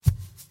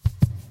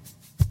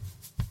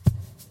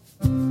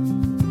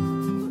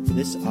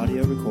This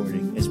audio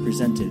recording is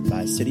presented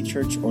by City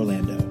Church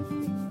Orlando.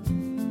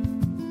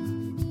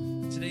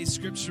 Today's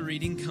scripture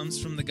reading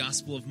comes from the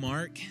Gospel of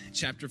Mark,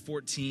 chapter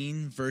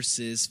 14,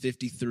 verses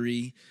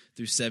 53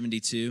 through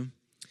 72.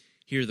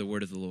 Hear the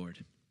word of the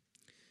Lord.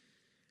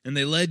 And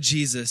they led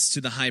Jesus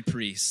to the high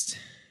priest,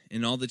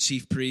 and all the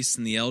chief priests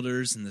and the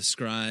elders and the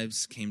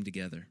scribes came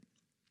together.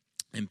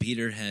 And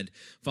Peter had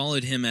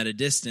followed him at a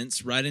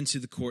distance right into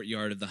the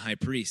courtyard of the high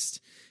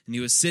priest, and he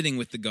was sitting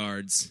with the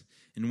guards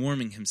and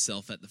warming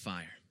himself at the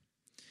fire.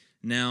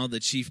 Now the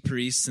chief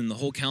priests and the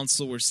whole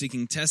council were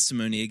seeking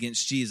testimony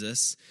against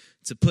Jesus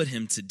to put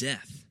him to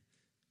death,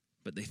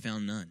 but they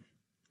found none.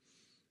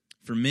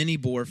 For many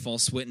bore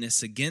false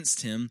witness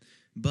against him,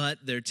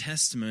 but their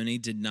testimony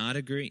did not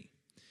agree.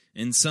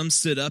 And some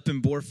stood up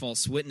and bore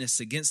false witness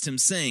against him,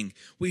 saying,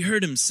 "We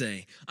heard him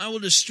say, 'I will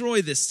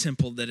destroy this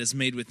temple that is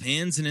made with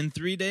hands, and in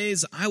 3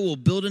 days I will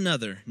build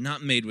another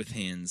not made with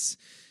hands.'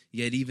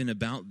 Yet even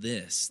about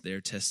this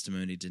their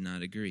testimony did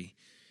not agree.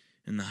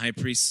 And the high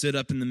priest stood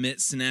up in the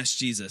midst and asked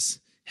Jesus,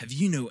 'Have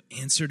you no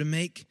answer to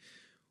make?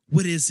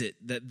 What is it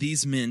that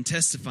these men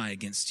testify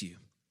against you?'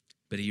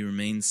 But he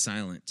remained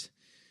silent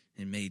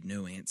and made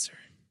no answer.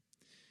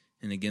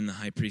 And again the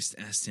high priest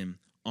asked him,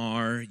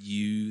 'Are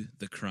you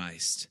the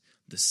Christ,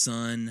 the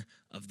Son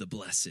of the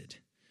Blessed?'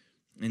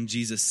 And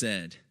Jesus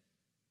said,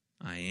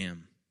 'I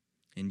am,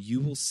 and you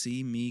will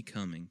see me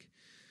coming,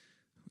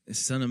 the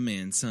Son of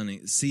Man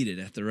seated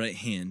at the right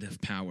hand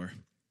of power,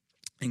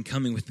 and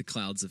coming with the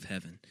clouds of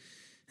heaven.'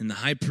 And the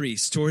high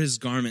priest tore his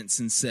garments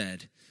and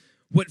said,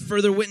 'What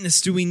further witness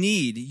do we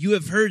need? You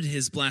have heard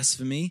his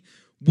blasphemy.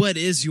 What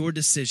is your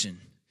decision?'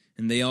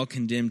 And they all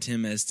condemned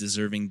him as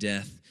deserving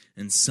death.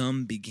 And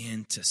some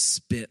began to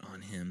spit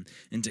on him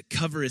and to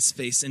cover his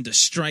face and to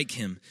strike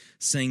him,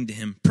 saying to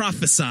him,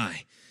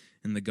 'Prophesy!'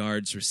 And the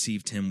guards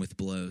received him with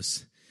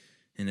blows.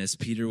 And as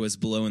Peter was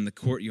below in the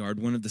courtyard,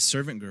 one of the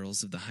servant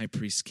girls of the high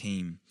priest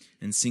came,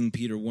 and seeing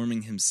Peter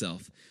warming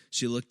himself,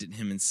 she looked at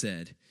him and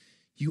said,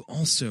 'You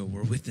also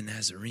were with the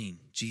Nazarene,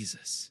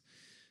 Jesus.'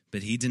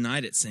 But he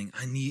denied it, saying,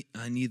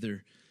 'I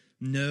neither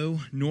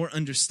know nor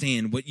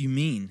understand what you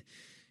mean.'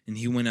 And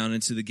he went out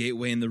into the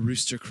gateway, and the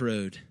rooster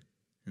crowed.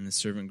 And the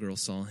servant girl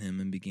saw him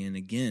and began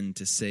again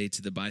to say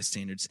to the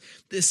bystanders,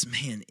 'This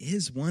man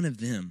is one of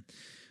them.'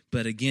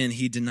 But again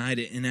he denied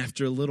it, and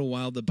after a little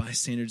while the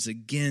bystanders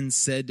again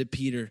said to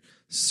Peter,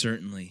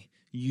 'Certainly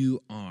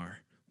you are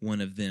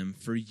one of them,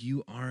 for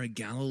you are a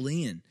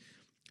Galilean.'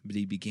 But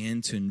he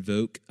began to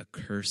invoke a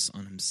curse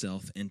on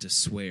himself and to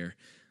swear,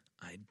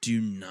 'I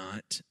do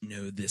not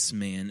know this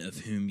man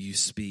of whom you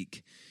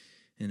speak.'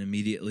 And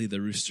immediately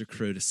the rooster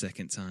crowed a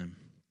second time.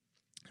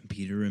 And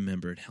Peter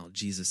remembered how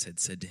Jesus had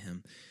said to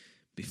him,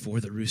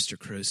 'Before the rooster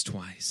crows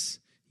twice,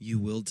 you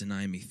will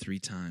deny me 3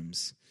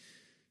 times.'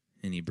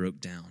 And he broke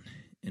down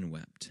and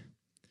wept."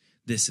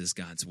 This is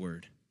God's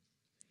word.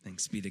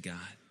 Thanks be to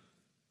God.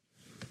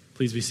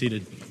 Please be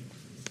seated.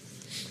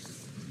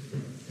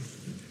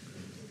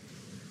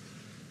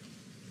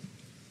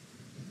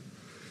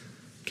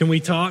 Can we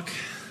talk?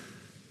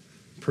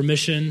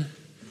 Permission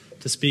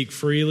to speak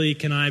freely.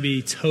 Can I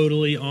be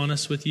totally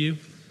honest with you?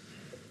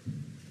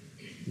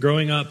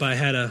 Growing up, I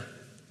had a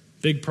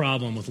big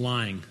problem with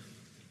lying.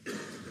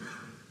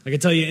 I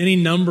could tell you any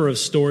number of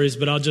stories,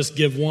 but I'll just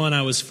give one.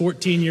 I was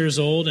 14 years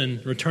old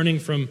and returning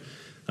from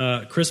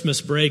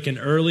Christmas break in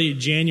early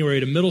January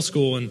to middle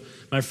school, and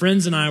my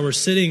friends and I were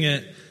sitting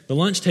at the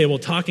lunch table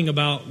talking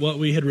about what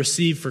we had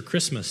received for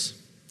Christmas.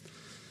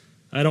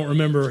 I don't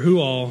remember who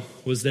all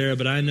was there,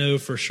 but I know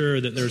for sure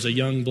that there's a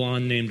young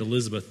blonde named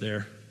Elizabeth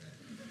there.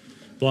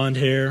 Blonde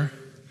hair,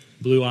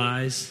 blue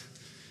eyes,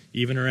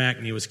 even her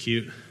acne was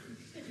cute.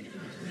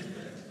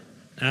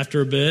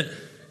 After a bit,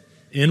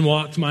 in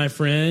walked my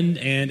friend,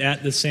 and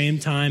at the same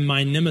time,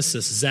 my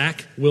nemesis,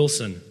 Zach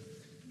Wilson.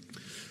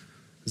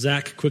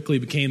 Zach quickly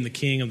became the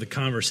king of the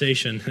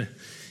conversation.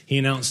 He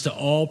announced to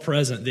all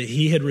present that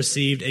he had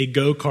received a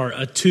go-kart,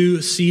 a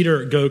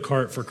 2-seater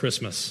go-kart for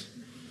Christmas.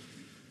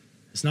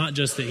 It's not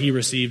just that he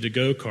received a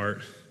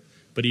go-kart,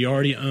 but he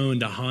already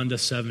owned a Honda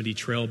 70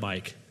 trail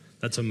bike.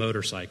 That's a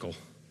motorcycle.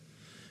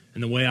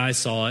 And the way I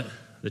saw it,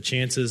 the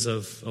chances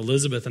of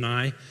Elizabeth and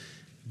I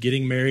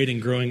getting married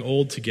and growing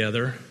old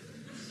together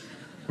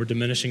were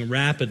diminishing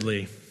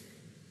rapidly.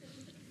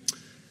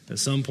 At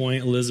some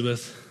point,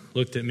 Elizabeth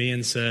looked at me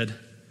and said,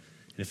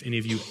 "If any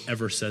of you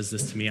ever says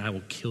this to me, I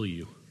will kill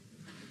you."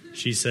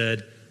 She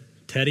said,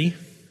 "Teddy,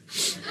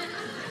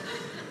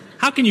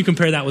 how can you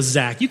compare that with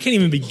Zach? You can't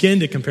even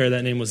begin to compare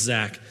that name with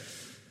Zach.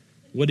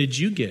 What did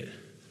you get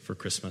for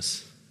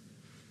Christmas?"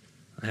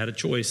 I had a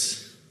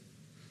choice.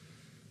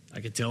 I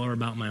could tell her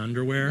about my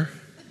underwear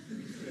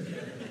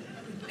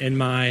and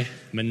my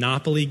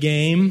Monopoly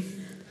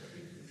game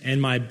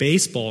and my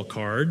baseball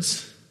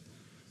cards,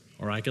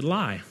 or I could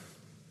lie.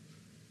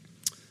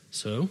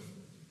 So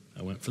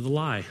I went for the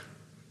lie.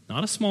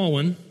 Not a small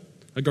one,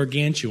 a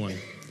gargantuan.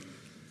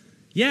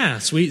 "Yeah,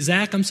 sweet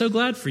Zach, I'm so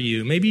glad for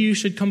you. Maybe you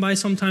should come by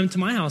sometime to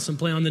my house and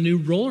play on the new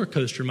roller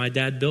coaster my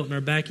dad built in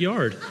our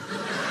backyard."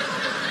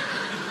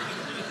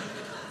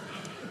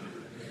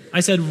 I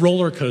said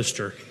roller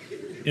coaster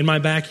in my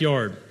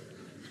backyard.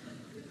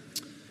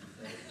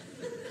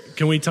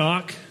 Can we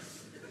talk?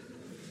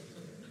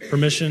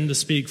 Permission to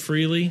speak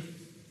freely?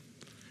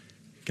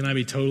 Can I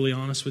be totally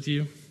honest with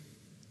you?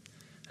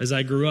 As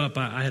I grew up,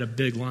 I had a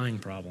big lying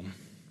problem.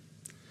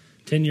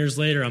 10 years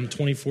later, I'm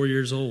 24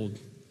 years old.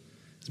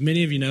 As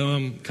many of you know,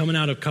 I'm coming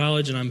out of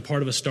college and I'm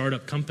part of a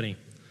startup company.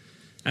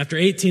 After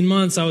 18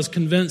 months, I was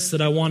convinced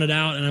that I wanted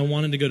out and I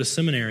wanted to go to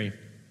seminary.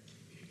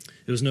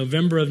 It was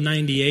November of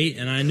 98,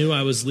 and I knew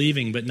I was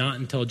leaving, but not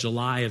until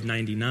July of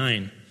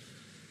 99.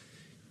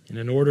 And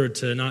in order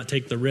to not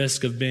take the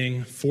risk of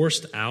being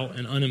forced out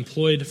and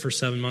unemployed for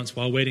 7 months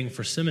while waiting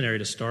for seminary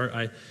to start,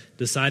 I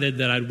decided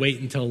that I'd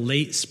wait until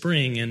late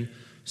spring and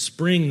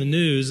spring the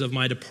news of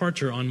my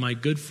departure on my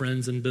good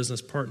friends and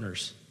business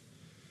partners.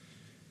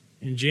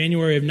 In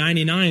January of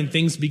 99,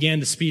 things began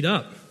to speed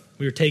up.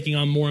 We were taking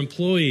on more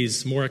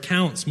employees, more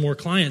accounts, more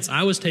clients.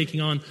 I was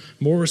taking on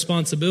more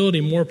responsibility,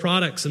 more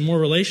products, and more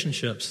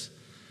relationships.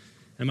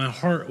 And my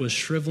heart was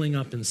shriveling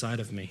up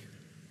inside of me.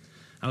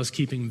 I was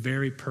keeping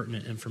very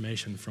pertinent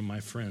information from my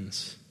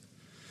friends.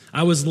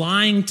 I was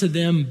lying to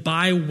them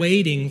by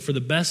waiting for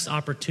the best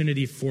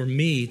opportunity for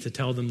me to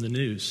tell them the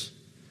news,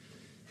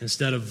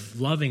 instead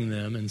of loving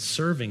them and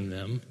serving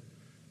them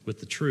with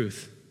the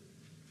truth,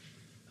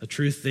 a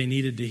truth they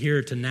needed to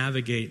hear to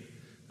navigate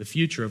the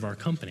future of our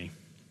company.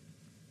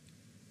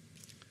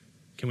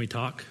 Can we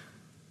talk?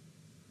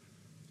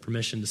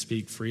 Permission to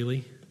speak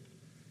freely?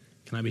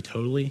 Can I be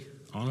totally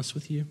honest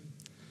with you?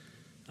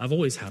 I've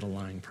always had a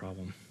lying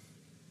problem.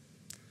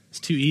 It's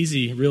too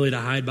easy, really, to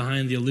hide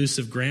behind the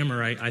elusive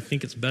grammar. I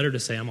think it's better to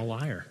say I'm a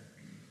liar.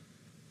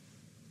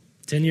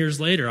 10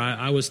 years later,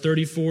 I was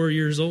 34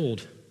 years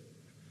old.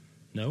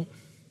 No,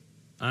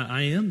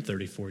 I am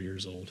 34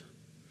 years old.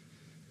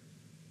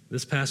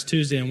 This past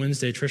Tuesday and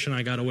Wednesday, Trish and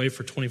I got away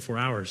for 24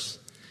 hours.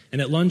 And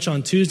at lunch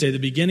on Tuesday, the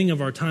beginning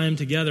of our time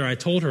together, I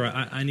told her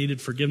I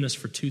needed forgiveness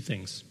for two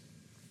things.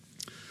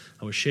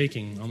 I was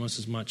shaking almost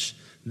as much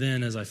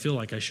then as I feel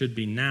like I should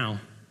be now.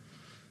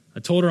 I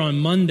told her on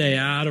Monday,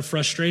 out of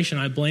frustration,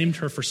 I blamed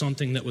her for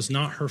something that was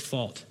not her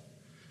fault.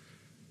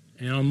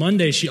 And on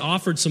Monday, she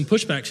offered some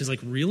pushback. She's like,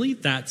 really?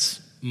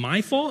 That's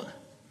my fault?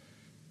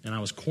 And I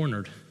was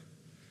cornered.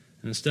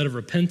 And instead of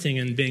repenting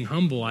and being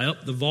humble, I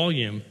upped the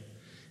volume,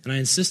 and I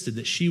insisted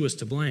that she was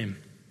to blame.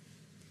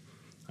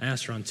 I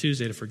asked her on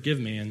Tuesday to forgive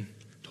me and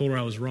told her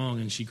I was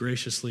wrong, and she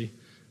graciously,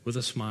 with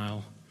a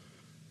smile,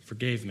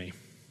 forgave me.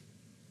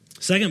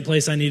 Second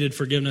place I needed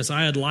forgiveness,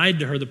 I had lied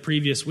to her the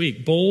previous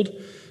week.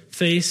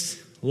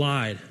 Bold-faced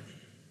lied.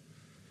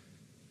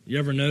 You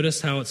ever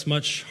notice how it's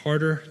much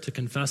harder to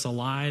confess a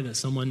lie that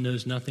someone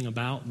knows nothing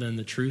about than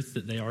the truth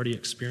that they already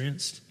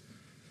experienced?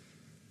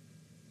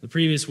 The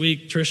previous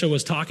week, Tricia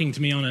was talking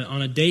to me on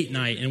a date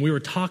night, and we were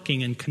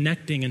talking and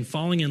connecting and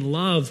falling in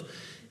love.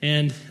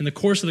 And in the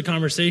course of the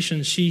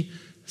conversation, she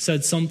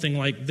said something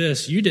like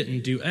this: you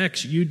didn't do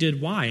X, you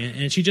did Y.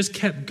 And she just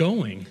kept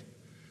going.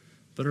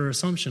 But her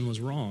assumption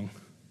was wrong.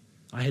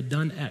 I had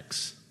done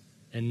X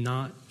and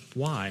not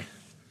Y.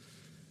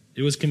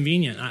 It was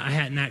convenient. I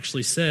hadn't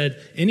actually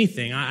said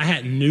anything. I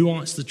hadn't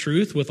nuanced the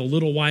truth with a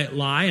little white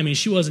lie. I mean,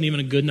 she wasn't even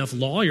a good enough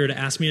lawyer to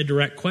ask me a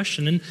direct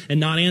question and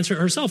not answer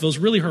it herself. It was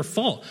really her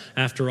fault,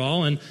 after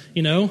all. And,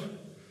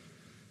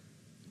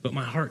 but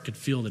my heart could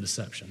feel the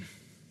deception.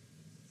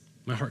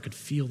 My heart could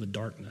feel the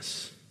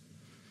darkness.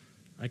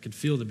 I could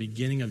feel the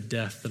beginning of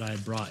death that I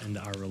had brought into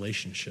our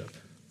relationship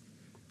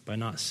by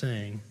not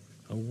saying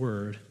a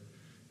word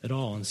at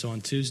all. And so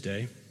on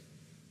Tuesday,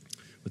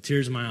 with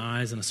tears in my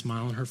eyes and a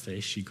smile on her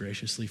face, she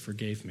graciously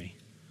forgave me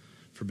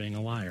for being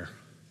a liar.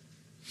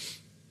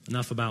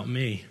 Enough about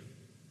me.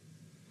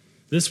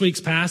 This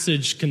week's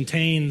passage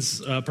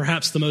contains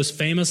perhaps the most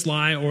famous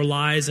lie or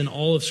lies in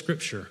all of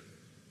Scripture.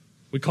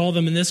 We call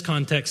them in this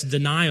context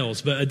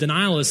denials, but a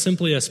denial is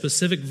simply a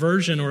specific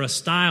version or a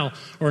style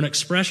or an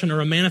expression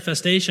or a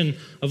manifestation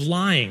of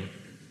lying.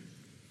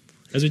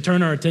 As we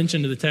turn our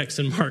attention to the text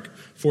in Mark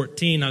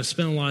 14, I've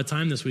spent a lot of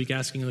time this week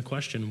asking the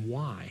question,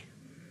 why?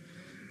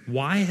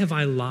 Why have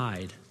I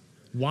lied?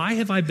 Why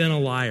have I been a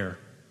liar?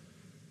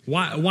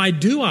 Why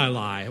do I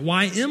lie?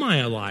 Why am I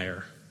a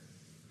liar?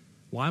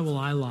 Why will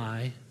I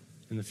lie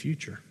in the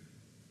future?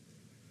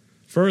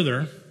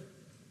 Further,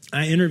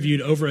 I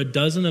interviewed over a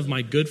dozen of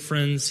my good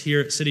friends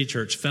here at City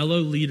Church, fellow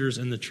leaders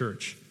in the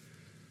church.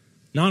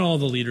 Not all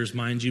the leaders,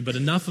 mind you, but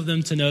enough of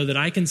them to know that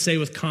I can say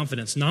with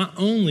confidence, not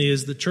only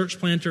is the church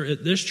planter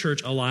at this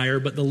church a liar,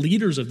 but the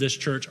leaders of this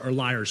church are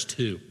liars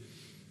too.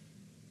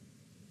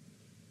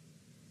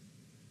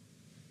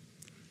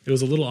 It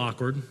was a little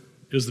awkward.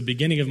 It was the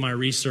beginning of my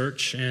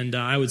research, and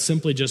I would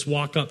simply just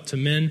walk up to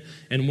men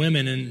and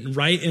women and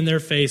right in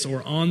their face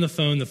or on the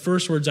phone, the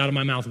first words out of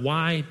my mouth,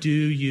 "Why do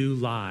you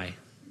lie?"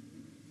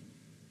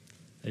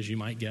 As you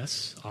might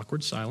guess,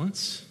 awkward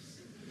silence.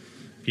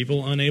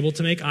 People unable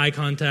to make eye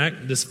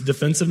contact, this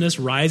defensiveness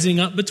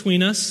rising up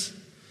between us.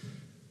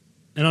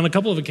 And on a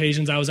couple of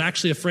occasions, I was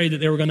actually afraid that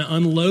they were going to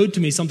unload to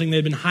me something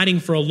they'd been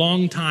hiding for a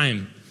long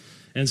time.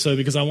 And so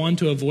because I wanted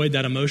to avoid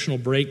that emotional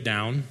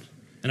breakdown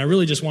and I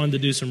really just wanted to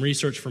do some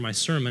research for my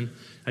sermon,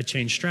 I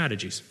changed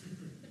strategies.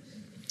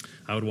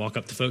 I would walk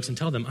up to folks and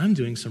tell them, I'm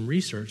doing some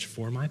research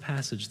for my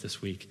passage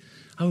this week.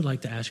 I would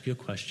like to ask you a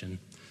question.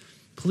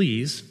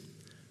 Please,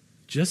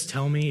 just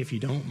tell me, if you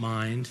don't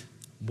mind,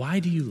 why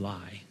do you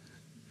lie?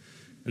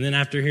 And then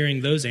after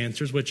hearing those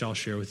answers, which I'll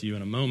share with you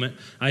in a moment,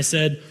 I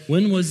said,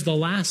 when was the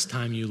last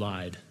time you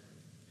lied?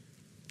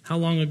 How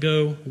long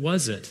ago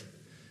was it?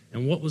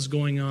 And what was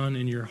going on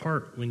in your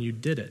heart when you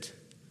did it?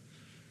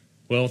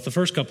 Well, the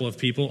first couple of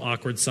people,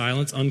 awkward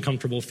silence,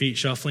 uncomfortable feet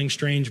shuffling,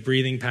 strange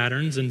breathing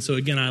patterns. And so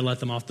again, I let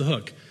them off the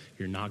hook.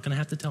 You're not going to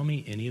have to tell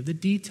me any of the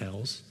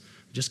details.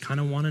 Just kind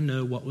of want to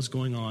know what was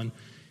going on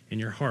in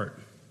your heart.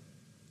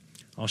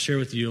 I'll share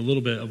with you a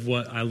little bit of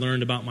what I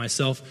learned about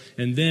myself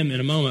and them in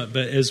a moment.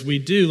 But as we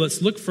do,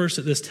 let's look first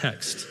at this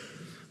text.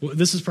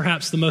 This is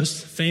perhaps the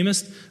most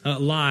famous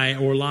lie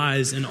or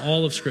lies in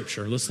all of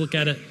Scripture. Let's look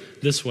at it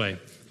this way.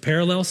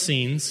 Parallel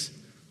scenes,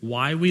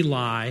 why we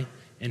lie,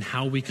 and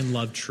how we can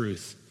love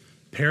truth.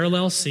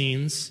 Parallel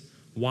scenes,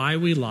 why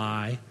we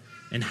lie,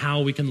 and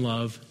how we can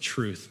love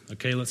truth.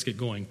 Okay, let's get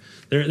going.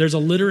 There's a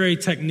literary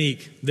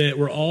technique that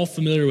we're all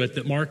familiar with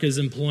that Mark is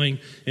employing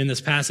in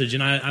this passage.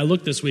 And I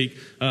looked this week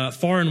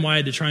far and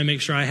wide to try and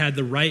make sure I had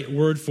the right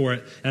word for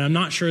it. And I'm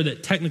not sure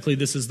that technically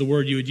this is the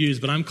word you would use,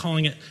 but I'm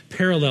calling it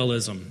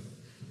parallelism.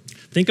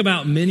 Think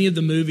about many of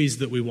the movies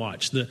that we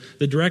watch. The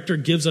director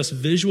gives us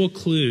visual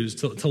clues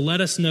to let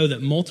us know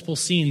that multiple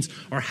scenes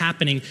are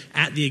happening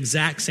at the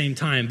exact same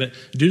time. But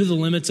due to the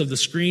limits of the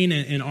screen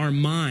and our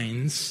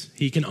minds,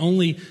 he can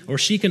only, or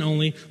she can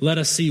only, let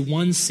us see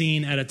one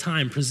scene at a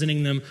time,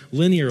 presenting them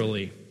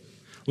linearly.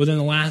 Within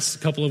the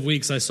last couple of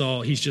weeks, I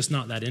saw He's Just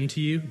Not That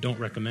Into You. Don't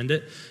recommend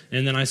it.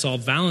 And then I saw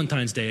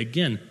Valentine's Day.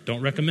 Again,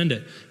 don't recommend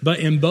it. But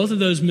in both of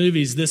those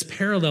movies, this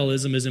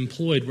parallelism is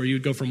employed where you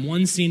would go from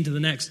one scene to the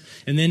next.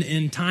 And then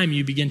in time,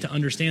 you begin to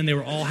understand they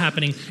were all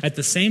happening at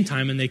the same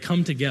time and they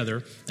come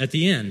together at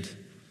the end.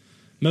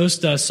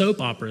 Most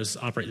soap operas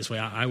operate this way.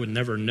 I would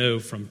never know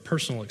from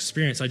personal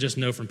experience. I just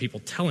know from people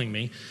telling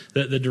me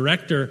that the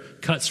director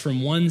cuts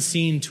from one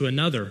scene to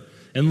another.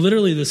 And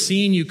literally the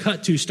scene you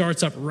cut to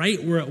starts up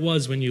right where it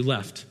was when you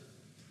left.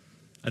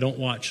 I don't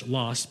watch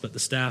Lost, but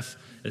the staff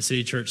at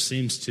City Church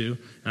seems to.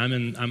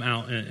 I'm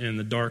out in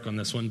the dark on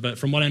this one. But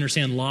from what I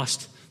understand,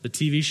 Lost, the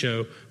TV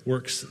show,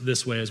 works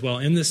this way as well.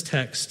 In this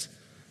text,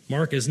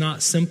 Mark is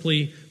not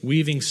simply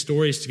weaving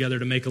stories together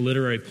to make a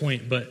literary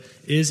point, but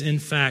is in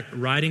fact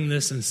writing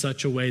this in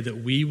such a way that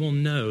we will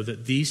know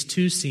that these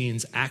two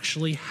scenes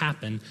actually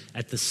happen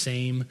at the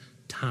same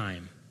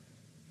time.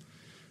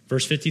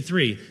 Verse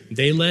 53,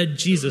 they led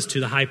Jesus to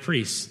the high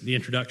priest, the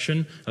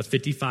introduction of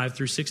 55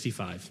 through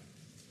 65.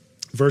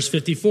 Verse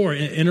 54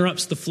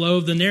 interrupts the flow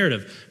of the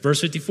narrative.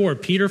 Verse 54,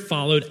 Peter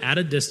followed at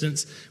a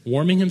distance,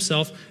 warming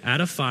himself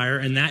at a fire,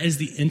 and that is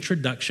the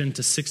introduction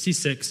to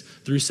 66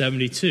 through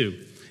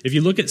 72. If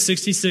you look at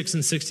 66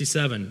 and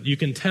 67, you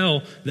can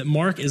tell that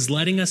Mark is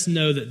letting us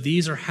know that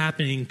these are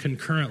happening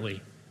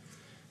concurrently.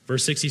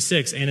 Verse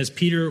 66, and as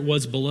Peter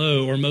was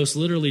below, or most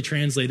literally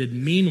translated,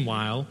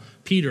 meanwhile,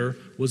 Peter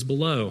was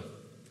below.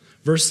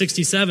 Verse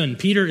 67,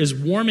 Peter is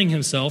warming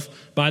himself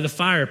by the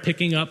fire,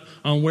 picking up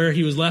on where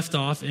he was left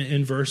off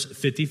in verse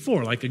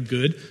 54, like a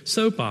good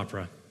soap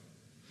opera.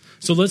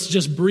 So let's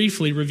just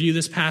briefly review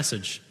this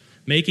passage,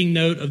 making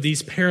note of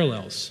these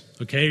parallels.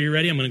 Okay, are you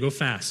ready? I'm going to go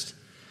fast.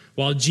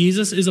 While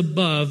Jesus is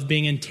above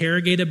being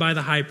interrogated by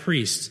the high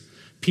priest,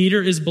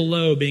 Peter is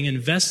below being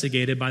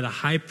investigated by the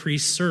high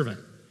priest's servant.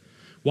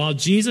 While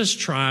Jesus'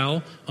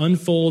 trial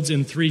unfolds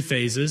in three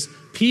phases,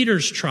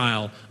 Peter's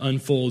trial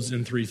unfolds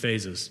in three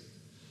phases.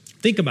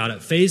 Think about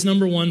it. Phase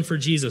number one for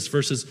Jesus,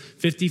 verses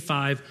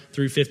 55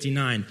 through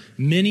 59.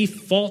 Many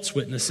false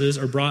witnesses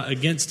are brought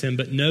against him,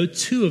 but no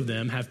two of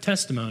them have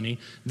testimony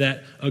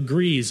that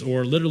agrees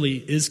or literally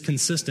is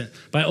consistent.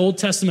 By Old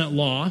Testament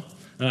law,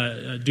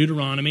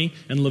 Deuteronomy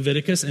and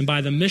Leviticus, and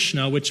by the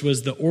Mishnah, which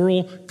was the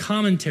oral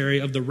commentary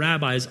of the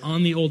rabbis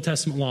on the Old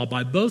Testament law,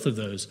 by both of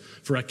those,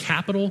 for a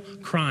capital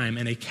crime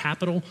and a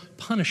capital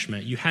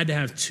punishment, you had to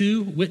have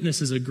two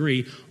witnesses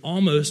agree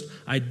almost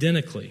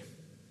identically.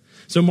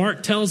 So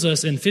Mark tells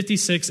us in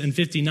 56 and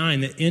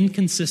 59 that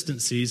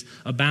inconsistencies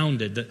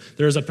abounded, that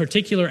there is a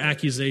particular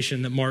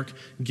accusation that Mark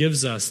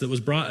gives us that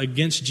was brought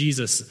against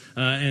Jesus,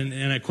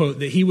 and I quote,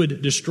 that he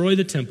would destroy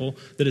the temple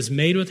that is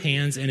made with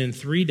hands and in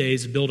 3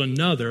 days build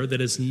another that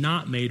is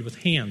not made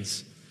with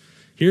hands.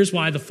 Here's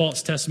why the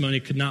false testimony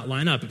could not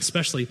line up,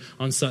 especially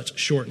on such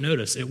short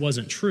notice. It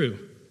wasn't true.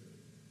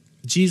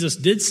 Jesus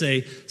did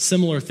say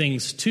similar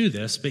things to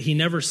this, but he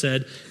never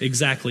said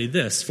exactly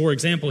this. For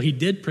example, he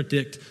did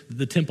predict that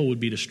the temple would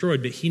be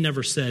destroyed, but he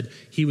never said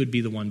he would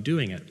be the one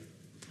doing it.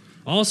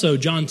 Also,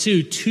 John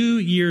 2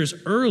 years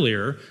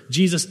earlier,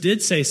 Jesus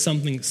did say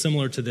something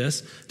similar to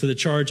this, to the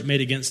charge made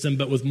against him,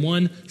 but with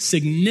one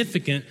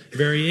significant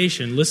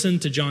variation. Listen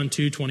to John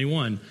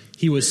 2:21.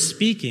 He was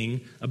speaking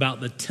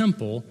about the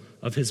temple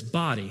of his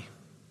body.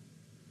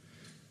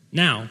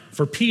 Now,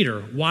 for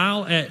Peter,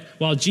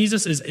 while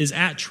Jesus is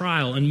at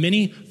trial and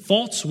many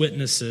false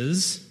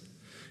witnesses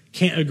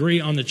can't agree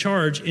on the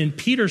charge. In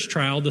Peter's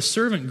trial, the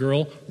servant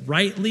girl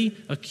rightly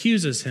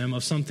accuses him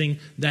of something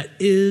that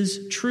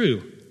is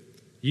true.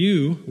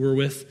 You were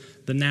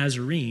with the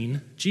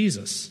Nazarene,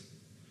 Jesus.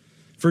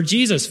 For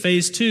Jesus,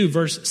 phase 2,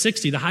 verse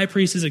 60, the high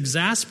priest is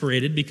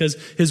exasperated because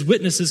his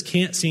witnesses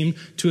can't seem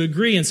to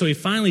agree. And so he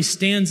finally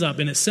stands up,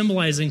 and it's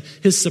symbolizing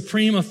his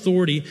supreme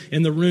authority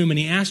in the room. And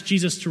he asks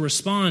Jesus to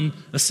respond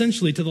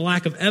essentially to the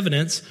lack of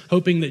evidence,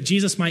 hoping that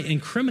Jesus might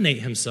incriminate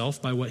himself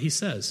by what he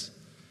says.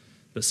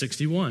 But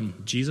 61,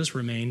 Jesus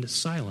remained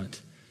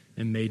silent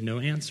and made no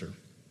answer.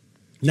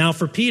 Now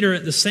for Peter,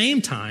 at the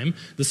same time,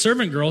 the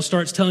servant girl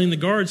starts telling the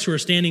guards who are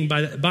standing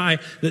by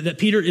that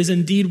Peter is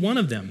indeed one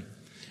of them.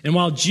 And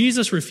while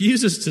Jesus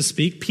refuses to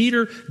speak,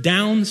 Peter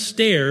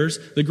downstairs,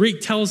 the Greek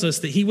tells us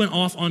that he went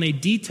off on a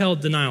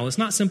detailed denial. It's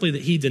not simply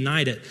that he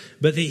denied it,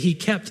 but that he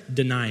kept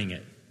denying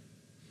it.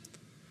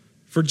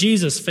 For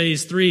Jesus,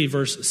 phase 3,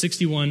 verse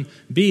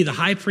 61b, the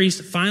high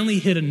priest finally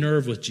hit a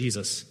nerve with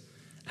Jesus,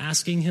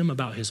 asking him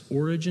about his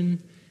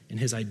origin and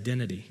his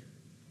identity.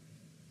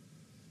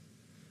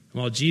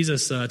 While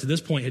Jesus, to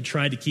this point, had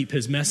tried to keep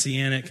his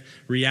messianic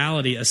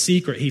reality a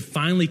secret, he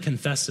finally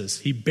confesses.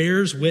 He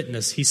bears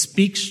witness. He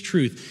speaks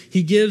truth.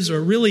 He gives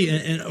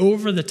an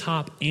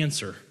over-the-top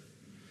answer.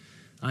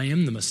 I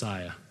am the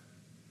Messiah.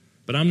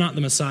 But I'm not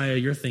the Messiah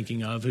you're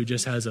thinking of who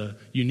just has a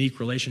unique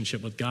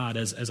relationship with God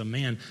as a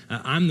man.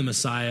 I'm the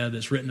Messiah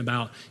that's written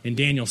about in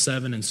Daniel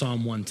 7 and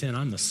Psalm 110.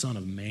 I'm the Son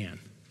of Man.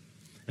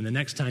 And the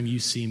next time you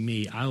see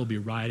me, I will be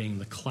riding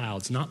the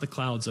clouds, not the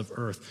clouds of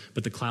earth,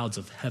 but the clouds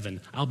of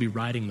heaven. I'll be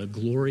riding the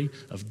glory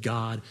of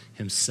God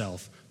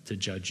himself to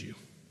judge you.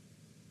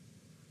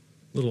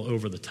 A little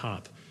over the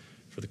top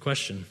for the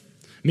question.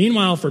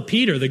 Meanwhile, for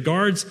Peter, the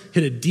guards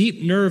hit a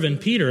deep nerve in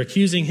Peter,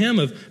 accusing him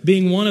of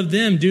being one of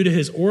them due to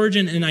his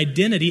origin and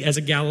identity as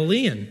a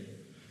Galilean.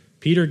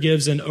 Peter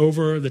gives an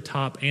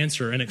over-the-top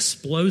answer, an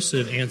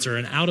explosive answer,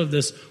 an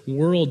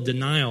out-of-this-world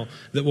denial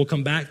that we'll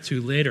come back to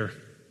later.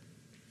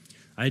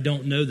 I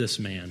don't know this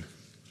man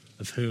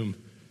of whom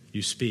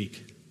you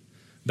speak.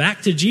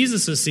 Back to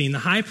Jesus' scene, the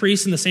high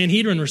priest and the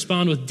Sanhedrin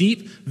respond with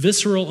deep,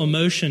 visceral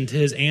emotion to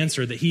his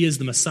answer that he is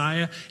the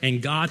Messiah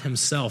and God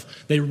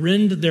himself. They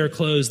rend their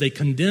clothes. They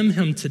condemn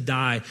him to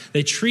die.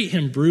 They treat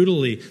him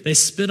brutally. They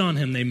spit on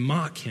him. They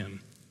mock him.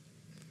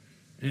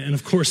 And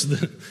of course,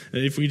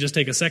 if we just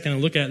take a second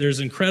and look at it, there's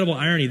incredible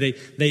irony.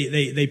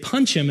 They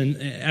punch him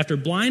and after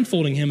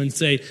blindfolding him and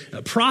say,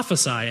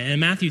 prophesy.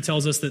 And Matthew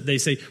tells us that they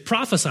say,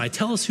 prophesy,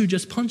 tell us who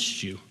just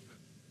punched you.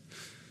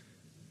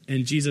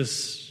 And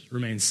Jesus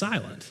remains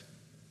silent.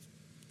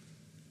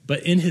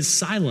 But in his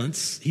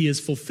silence, he is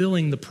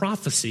fulfilling the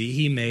prophecy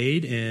he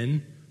made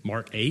in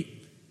Mark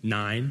 8,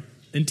 9,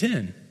 and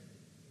 10.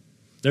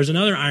 There's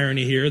another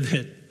irony here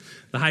that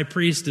the high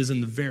priest is in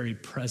the very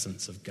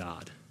presence of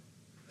God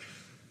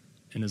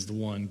and is the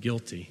one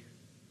guilty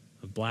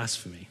of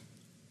blasphemy.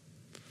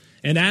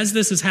 And as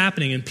this is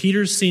happening in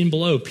Peter's scene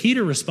below,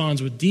 Peter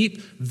responds with deep,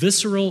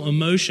 visceral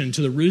emotion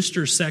to the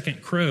rooster's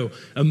second crow,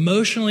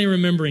 emotionally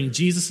remembering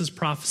Jesus'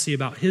 prophecy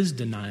about his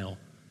denial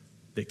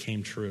that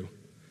came true,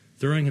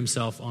 throwing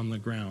himself on the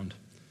ground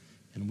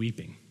and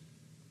weeping.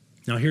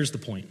 Now here's the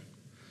point.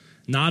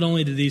 Not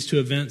only did these two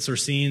events or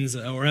scenes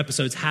or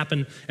episodes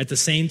happen at the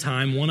same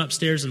time, one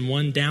upstairs and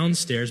one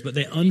downstairs, but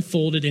they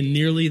unfolded in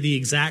nearly the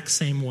exact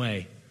same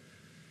way.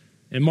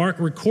 And Mark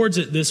records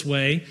it this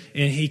way,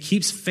 and he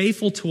keeps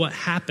faithful to what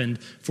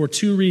happened for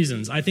two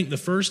reasons. I think the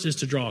first is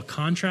to draw a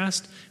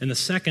contrast, and the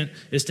second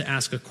is to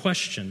ask a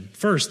question.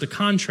 First, the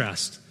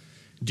contrast.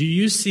 Do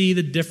you see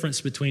the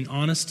difference between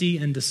honesty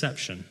and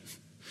deception?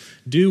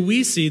 Do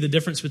we see the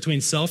difference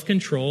between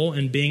self-control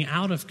and being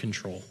out of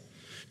control?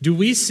 Do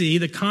we see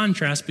the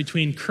contrast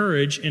between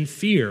courage and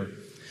fear?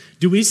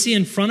 Do we see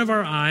in front of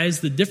our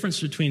eyes the difference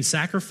between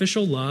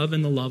sacrificial love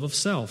and the love of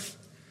self?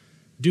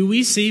 Do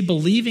we see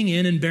believing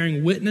in and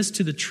bearing witness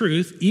to the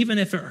truth, even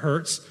if it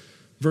hurts,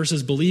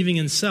 versus believing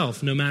in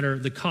self, no matter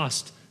the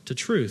cost to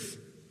truth?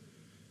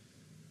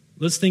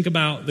 Let's think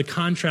about the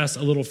contrast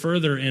a little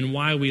further in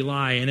why we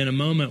lie, and in a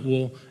moment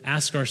we'll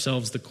ask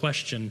ourselves the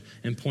question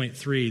in point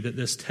 3 that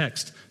this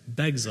text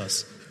begs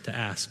us to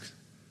ask.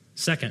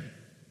 Second,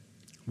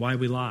 why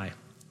we lie.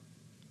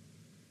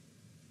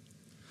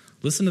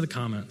 Listen to the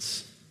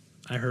comments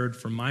I heard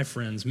from my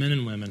friends, men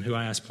and women, who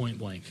I asked point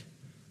blank,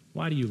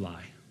 why do you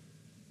lie?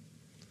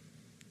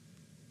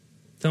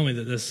 Tell me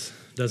that this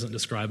doesn't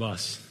describe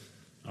us,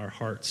 our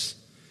hearts,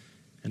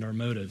 and our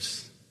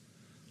motives.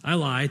 I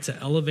lie to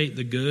elevate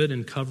the good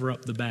and cover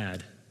up the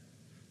bad,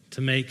 to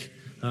make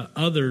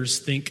others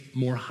think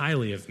more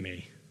highly of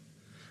me.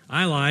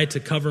 I lie to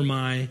cover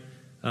my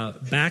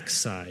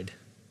backside,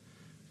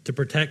 to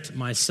protect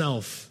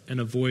myself and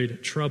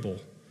avoid trouble.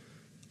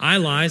 I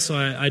lie so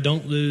I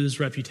don't lose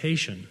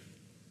reputation.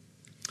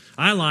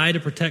 I lie to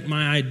protect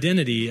my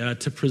identity,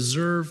 to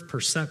preserve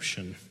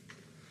perception.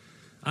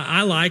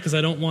 I lie because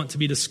I don't want to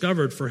be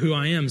discovered for who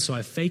I am, so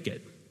I fake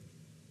it.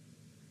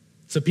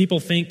 So people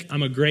think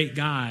I'm a great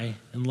guy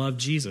and love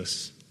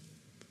Jesus.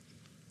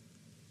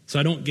 So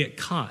I don't get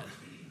caught.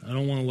 I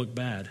don't want to look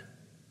bad.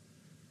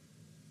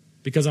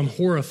 because I'm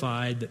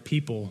horrified that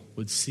people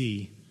would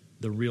see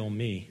the real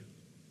me,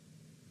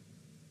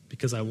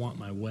 because I want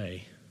my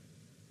way,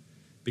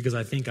 because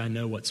I think I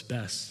know what's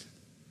best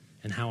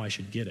and how I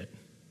should get it,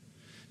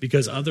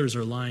 because others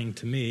are lying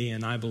to me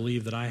and I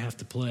believe that I have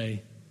to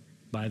play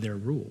by their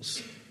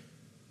rules.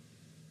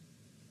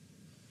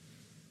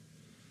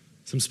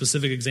 Some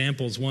specific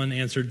examples. One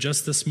answered,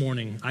 just this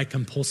morning, I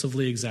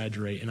compulsively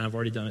exaggerate, and I've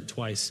already done it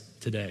twice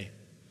today.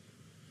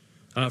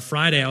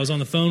 Friday, I was on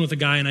the phone with a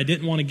guy, and I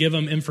didn't want to give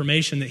him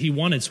information that he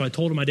wanted, so I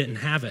told him I didn't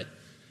have it.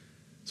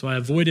 So I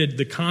avoided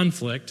the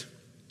conflict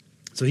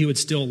so he would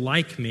still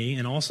like me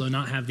and also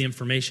not have the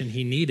information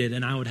he needed,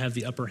 and I would have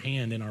the upper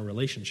hand in our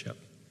relationship.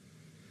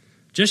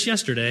 Just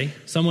yesterday,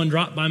 someone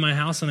dropped by my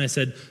house, and I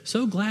said,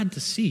 so glad to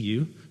see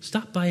you.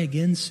 Stop by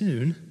again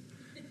soon,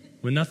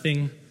 when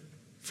nothing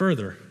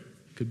further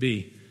could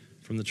be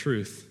from the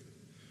truth.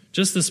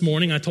 Just this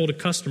morning, I told a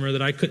customer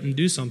that I couldn't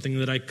do something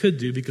that I could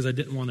do because I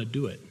didn't want to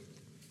do it.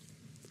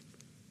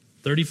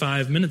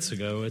 35 minutes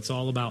ago, it's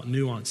all about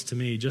nuance to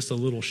me, just a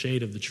little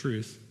shade of the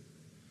truth.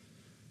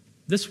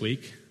 This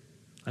week,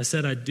 I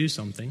said I'd do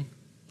something.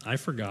 I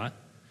forgot.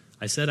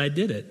 I said I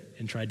did it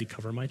and tried to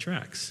cover my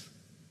tracks.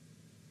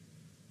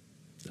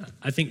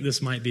 I think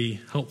this might be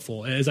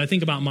helpful. As I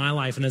think about my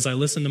life and as I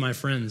listen to my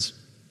friends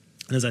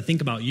and as I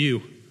think about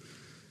you,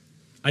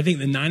 I think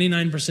that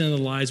 99% of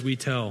the lies we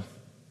tell,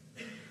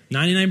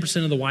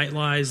 99% of the white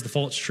lies, the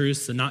false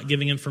truths, the not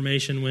giving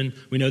information when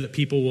we know that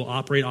people will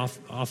operate off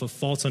of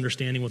false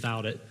understanding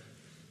without it,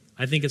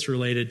 I think it's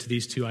related to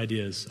these two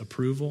ideas,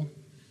 approval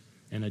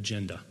and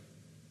agenda.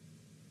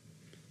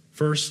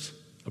 First,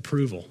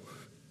 approval.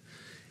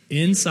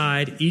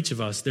 Inside each of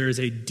us, there is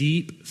a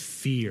deep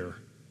fear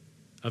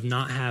of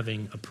not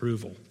having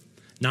approval,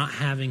 not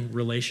having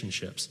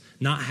relationships,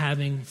 not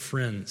having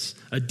friends,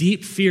 a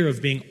deep fear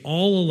of being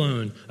all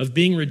alone, of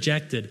being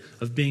rejected,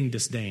 of being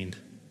disdained.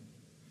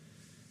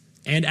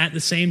 And at the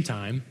same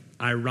time,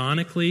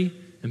 ironically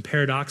and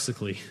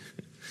paradoxically,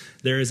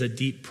 there is a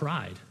deep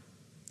pride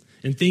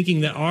in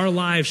thinking that our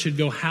lives should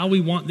go how we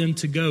want them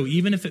to go,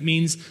 even if it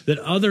means that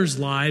others'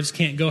 lives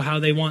can't go how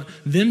they want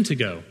them to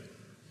go.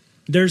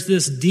 There's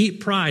this deep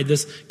pride,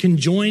 this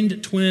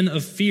conjoined twin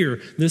of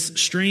fear, this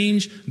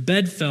strange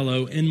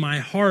bedfellow in my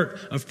heart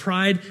of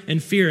pride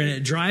and fear, and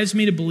it drives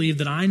me to believe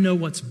that I know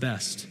what's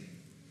best,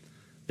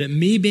 that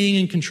me being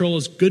in control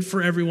is good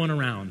for everyone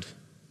around,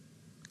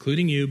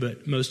 including you,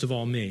 but most of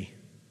all me.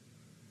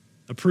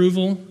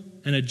 Approval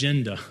and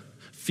agenda,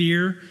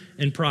 fear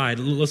and pride.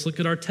 Let's look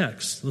at our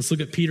text. Let's look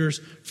at Peter's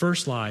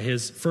first lie,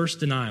 his first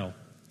denial.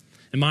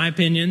 In my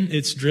opinion,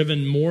 it's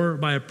driven more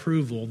by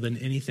approval than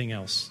anything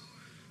else.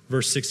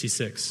 Verse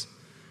 66,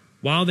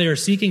 while they are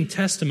seeking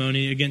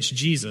testimony against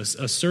Jesus,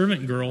 a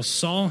servant girl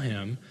saw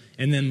him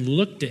and then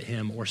looked at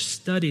him or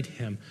studied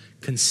him,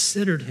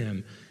 considered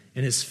him,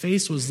 and his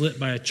face was lit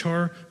by a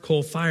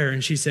charcoal fire.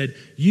 And she said,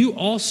 you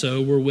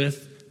also were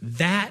with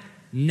that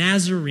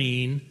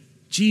Nazarene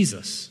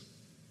Jesus.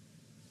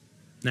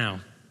 Now,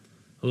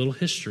 a little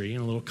history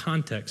and a little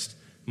context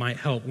might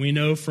help. We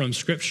know from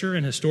Scripture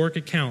and historic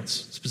accounts,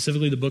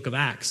 specifically the book of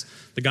Acts,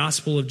 the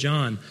Gospel of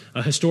John,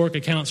 historic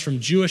accounts from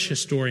Jewish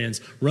historians,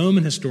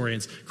 Roman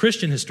historians,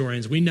 Christian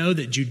historians, we know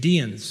that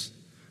Judeans,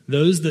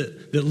 those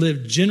that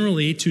lived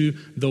generally to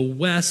the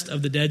west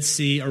of the Dead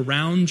Sea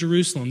around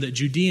Jerusalem, that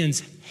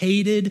Judeans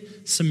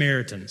hated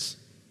Samaritans.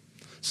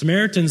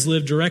 Samaritans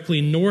lived directly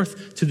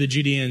north to the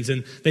Judeans,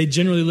 and they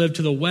generally lived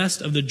to the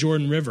west of the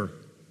Jordan River.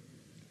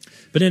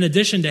 But in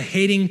addition to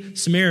hating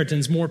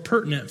Samaritans, more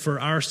pertinent for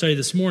our study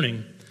this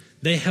morning,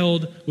 they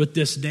held with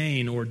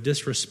disdain or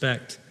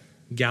disrespect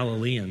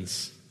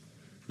Galileans,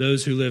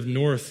 those who lived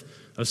north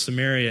of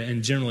Samaria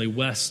and generally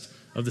west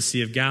of the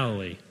Sea of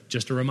Galilee.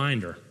 Just a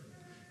reminder,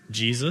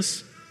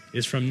 Jesus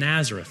is from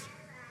Nazareth,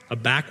 a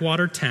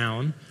backwater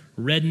town,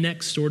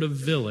 redneck sort of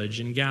village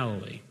in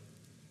Galilee.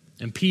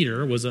 And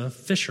Peter was a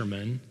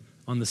fisherman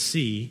on the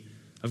Sea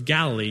of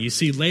Galilee. You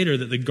see later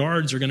that the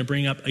guards are going to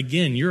bring up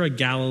again, you're a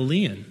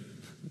Galilean.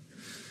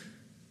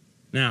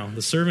 Now,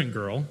 the servant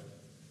girl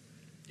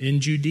in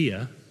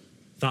Judea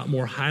thought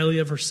more highly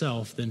of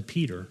herself than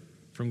Peter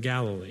from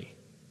Galilee.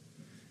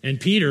 And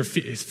Peter,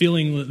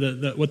 feeling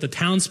what the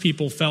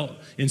townspeople felt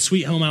in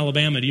Sweet Home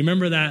Alabama. Do you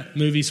remember that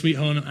movie, Sweet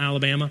Home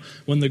Alabama?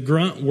 When the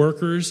grunt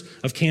workers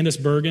of Candace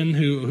Bergen,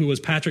 who was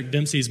Patrick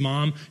Dempsey's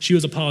mom, she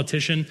was a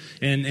politician,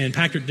 and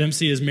Patrick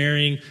Dempsey is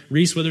marrying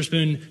Reese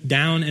Witherspoon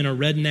down in a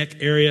redneck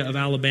area of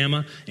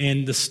Alabama.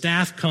 And the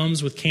staff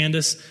comes with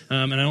Candace,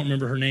 and I don't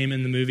remember her name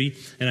in the movie,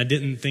 and I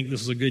didn't think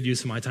this was a good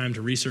use of my time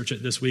to research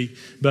it this week.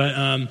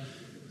 But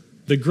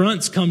the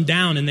grunts come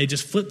down, and they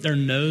just flip their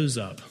nose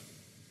up.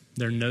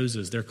 Their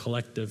noses, their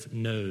collective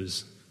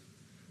nose,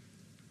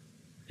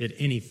 at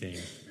anything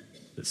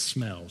that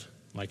smelled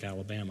like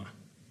Alabama.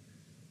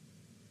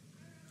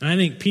 And I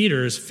think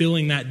Peter is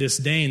feeling that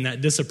disdain,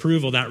 that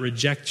disapproval, that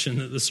rejection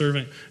that the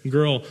servant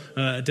girl,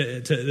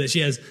 that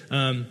she has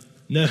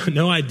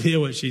no idea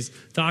what she's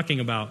talking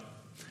about.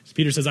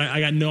 Peter says, I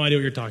got no idea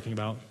what you're talking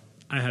about.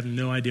 I have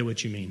no idea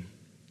what you mean.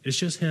 It's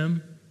just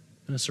him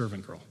and a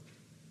servant girl.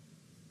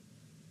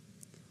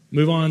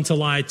 Move on to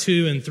lie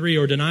 2 and 3,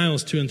 or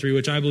denials 2 and 3,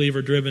 which I believe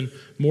are driven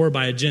more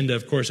by agenda.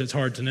 Of course, it's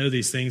hard to know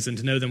these things and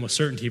to know them with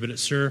certainty, but it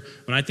sure,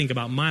 when I think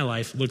about my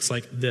life, looks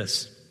like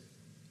this.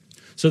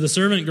 So the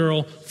servant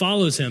girl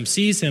follows him,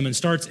 sees him, and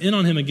starts in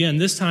on him again,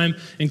 this time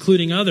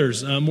including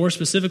others, more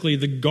specifically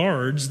the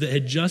guards that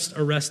had just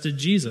arrested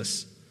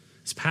Jesus.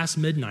 It's past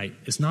midnight.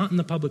 It's not in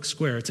the public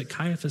square. It's at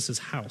Caiaphas'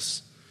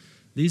 house.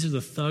 These are the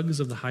thugs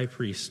of the high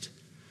priest.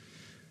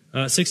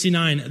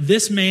 69,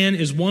 this man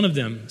is one of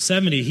them.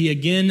 70, he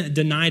again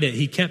denied it.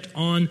 He kept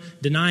on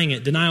denying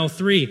it. Denial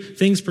 3,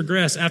 things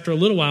progress. After a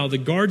little while, the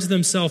guards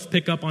themselves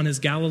pick up on his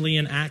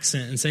Galilean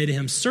accent and say to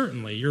him,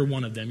 certainly, you're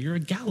one of them. You're a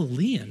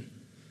Galilean.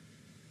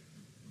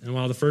 And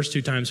while the first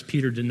 2 times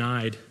Peter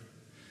denied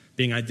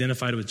being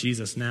identified with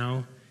Jesus,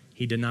 now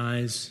he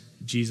denies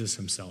Jesus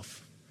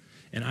himself.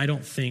 And I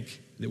don't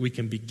think that we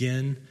can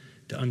begin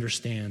to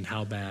understand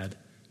how bad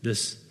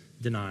this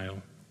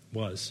denial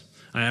was.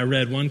 I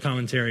read one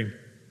commentary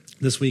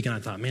this week and I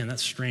thought, man,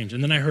 that's strange.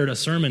 And then I heard a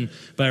sermon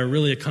by a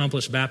really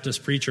accomplished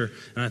Baptist preacher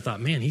and I thought,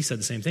 man, he said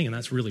the same thing and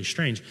that's really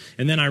strange.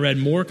 And then I read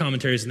more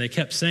commentaries and they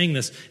kept saying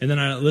this. And then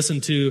I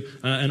listened to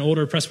an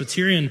older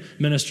Presbyterian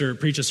minister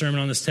preach a sermon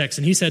on this text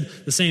and he said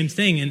the same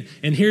thing.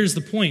 And here's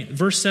the point.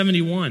 Verse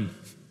 71,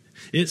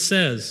 it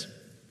says,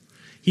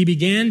 he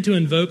began to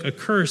invoke a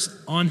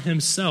curse on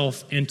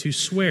himself and to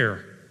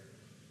swear.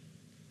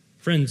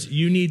 Friends,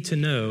 you need to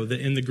know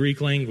that in the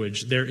Greek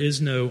language, there is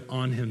no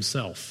on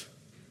himself.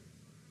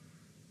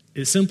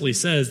 It simply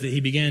says that he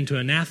began to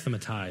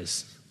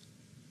anathematize.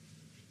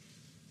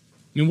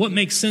 I mean, what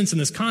makes sense in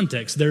this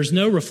context? There's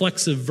no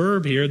reflexive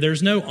verb here.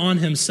 There's no on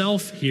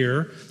himself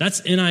here.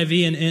 That's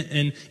NIV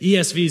and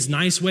ESV's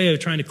nice way of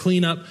trying to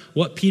clean up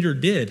what Peter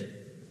did.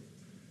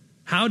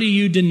 How do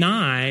you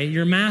deny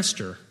your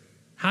master?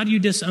 How do you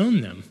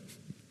disown them?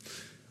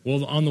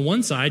 Well, on the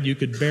one side, you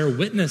could bear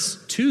witness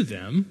to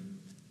them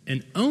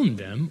and own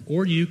them,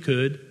 or you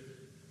could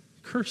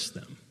curse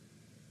them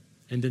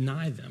and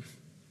deny them.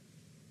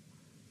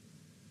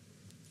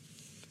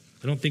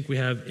 I don't think we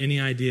have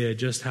any idea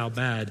just how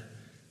bad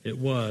it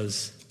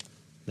was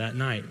that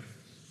night.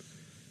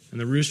 And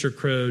the rooster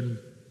crowed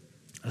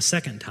a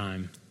second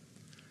time.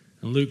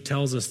 And Luke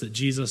tells us that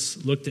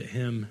Jesus looked at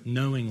him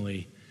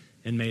knowingly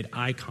and made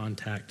eye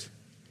contact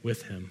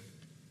with him.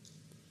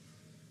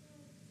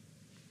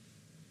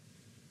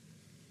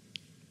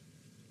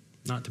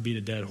 Not to beat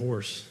a dead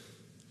horse,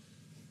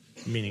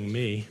 meaning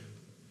me,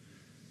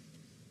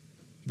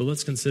 but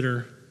let's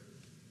consider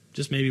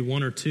just maybe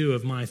 1 or 2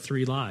 of my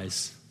 3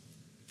 lies.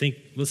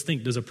 Let's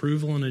think, does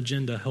approval and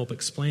agenda help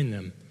explain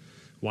them?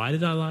 Why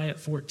did I lie at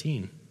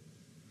 14?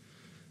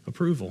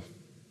 Approval.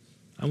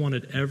 I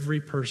wanted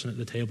every person at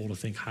the table to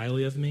think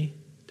highly of me,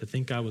 to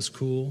think I was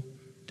cool,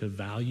 to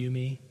value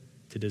me,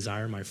 to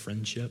desire my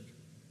friendship.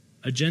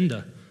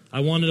 Agenda. I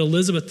wanted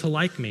Elizabeth to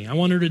like me. I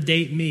wanted her to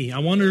date me. I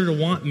wanted her to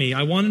want me.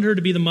 I wanted her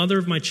to be the mother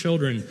of my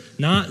children,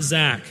 not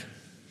Zach.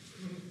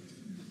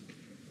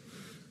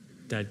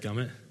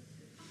 Dadgummit.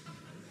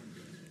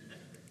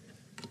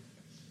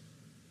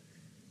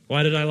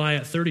 Why did I lie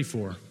at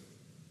 34?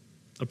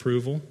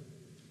 Approval.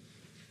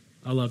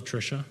 I love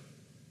Trisha.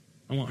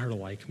 I want her to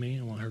like me.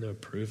 I want her to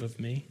approve of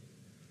me.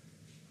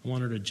 I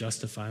want her to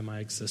justify my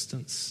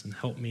existence and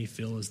help me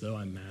feel as though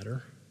I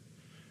matter.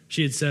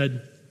 She had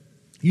said,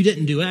 you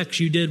didn't do X,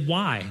 you did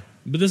Y.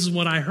 But this is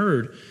what I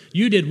heard.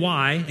 You did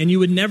Y, and you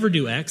would never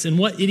do X, and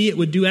what idiot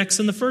would do X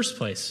in the first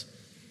place?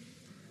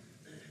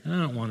 And I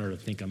don't want her to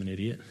think I'm an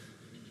idiot.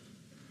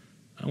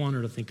 I want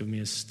her to think of me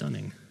as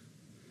stunning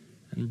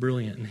and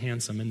brilliant and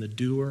handsome and the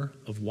doer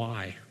of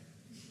Y.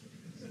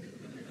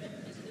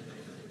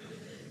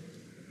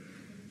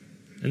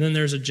 And then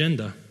there's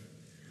agenda.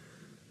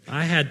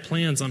 I had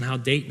plans on how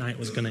date night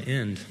was going to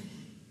end.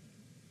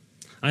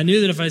 I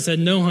knew that if I said,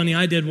 no, honey,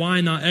 I did Y,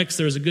 not X,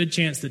 there was a good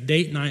chance that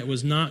date night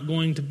was not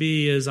going to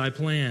be as I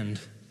planned.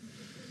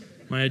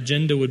 My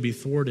agenda would be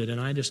thwarted, and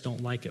I just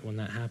don't like it when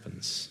that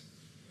happens.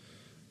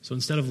 So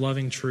instead of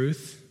loving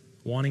truth,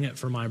 wanting it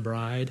for my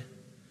bride,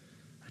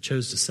 I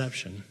chose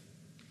deception.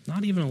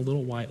 Not even a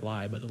little white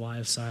lie, but the lie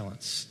of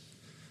silence.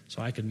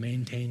 So I could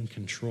maintain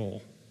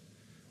control,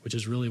 which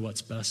is really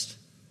what's best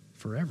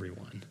for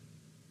everyone,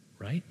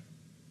 right?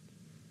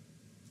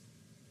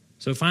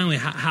 So finally,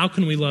 how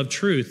can we love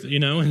truth? You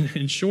know,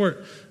 in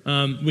short,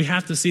 we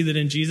have to see that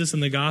in Jesus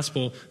and the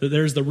gospel, that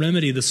there's the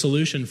remedy, the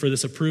solution for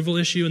this approval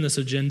issue and this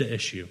agenda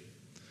issue.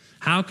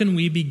 How can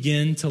we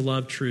begin to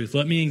love truth?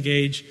 Let me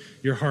engage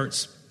your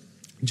hearts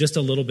just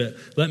a little bit.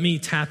 Let me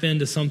tap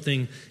into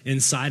something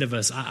inside of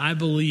us. I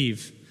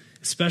believe,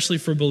 especially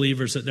for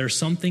believers, that there's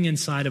something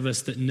inside of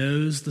us that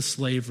knows the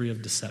slavery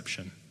of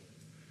deception.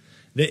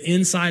 That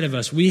inside of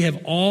us, we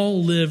have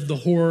all lived the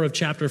horror of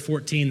chapter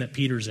 14 that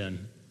Peter's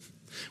in.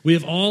 We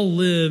have all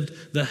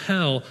lived the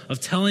hell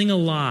of telling a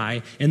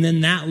lie and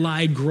then that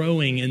lie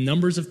growing in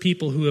numbers of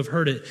people who have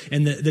heard it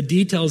and the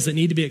details that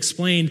need to be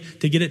explained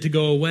to get it to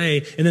go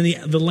away. And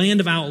then the land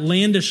of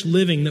outlandish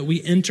living that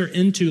we enter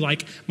into,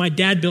 like my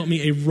dad built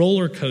me a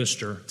roller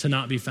coaster to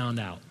not be found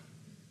out.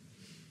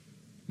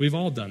 We've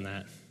all done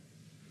that.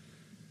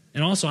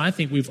 And also, I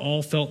think we've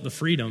all felt the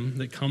freedom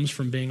that comes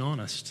from being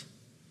honest,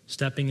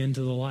 stepping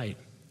into the light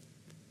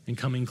and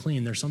coming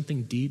clean. There's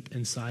something deep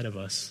inside of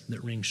us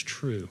that rings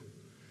true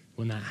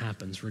when that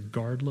happens,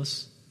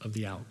 regardless of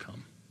the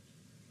outcome.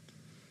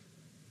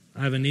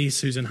 I have a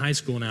niece who's in high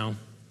school now.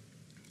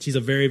 She's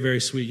a very,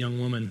 very sweet young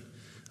woman.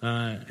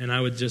 And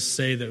I would just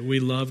say that we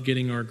love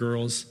getting our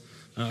girls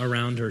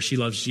around her. She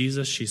loves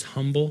Jesus. She's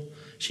humble.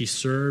 She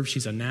serves.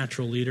 She's a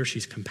natural leader.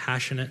 She's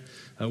compassionate.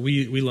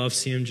 We love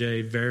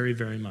CMJ very,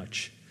 very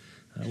much.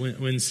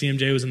 When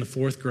CMJ was in the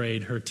 4th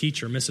grade, her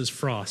teacher, Mrs.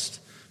 Frost,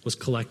 was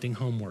collecting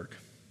homework.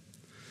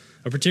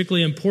 A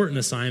particularly important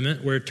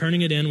assignment where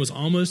turning it in was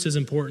almost as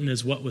important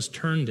as what was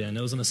turned in.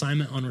 It was an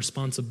assignment on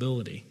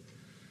responsibility.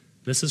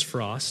 Mrs.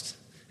 Frost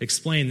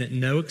explained that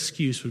no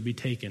excuse would be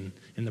taken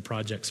in the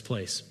project's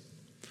place.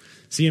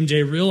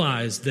 CMJ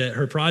realized that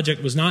her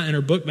project was not in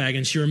her book bag,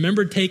 and she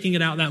remembered taking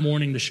it out that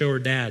morning to show her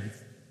dad.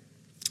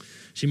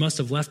 She must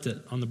have left it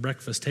on the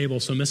breakfast table,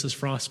 so Mrs.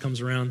 Frost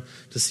comes around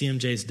to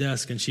CMJ's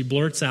desk, and she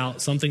blurts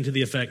out something to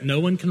the effect, no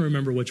one can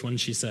remember which one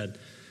she said.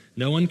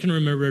 No one can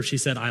remember if she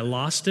said, I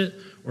lost it,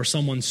 or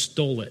someone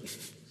stole it.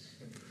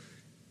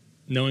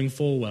 Knowing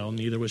full well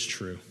neither was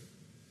true.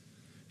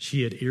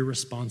 She had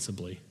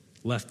irresponsibly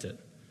left it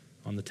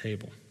on the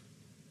table.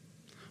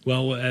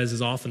 Well, as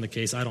is often the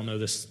case, I don't know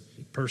this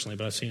personally,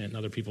 but I've seen it in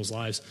other people's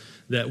lives,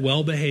 that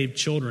well-behaved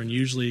children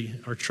usually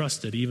are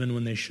trusted even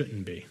when they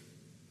shouldn't be.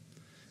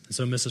 And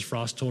so Mrs.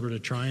 Frost told her to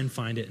try and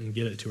find it and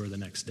get it to her the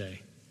next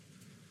day.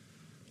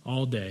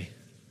 All day,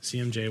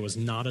 CMJ was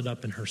knotted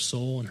up in her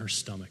soul and her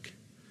stomach.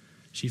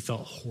 She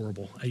felt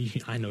horrible.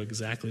 I know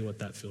exactly what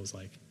that feels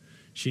like.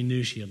 She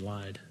knew she had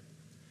lied.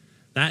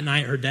 That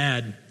night, her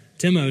dad,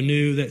 Timo,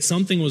 knew that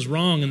something was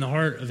wrong in the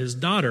heart of his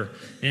daughter,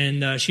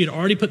 and she had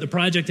already put the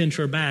project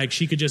into her bag.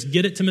 She could just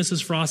get it to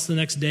Mrs. Frost the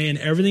next day, and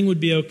everything would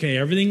be okay.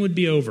 Everything would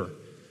be over.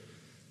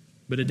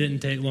 But it didn't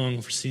take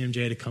long for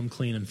CMJ to come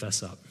clean and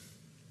fess up.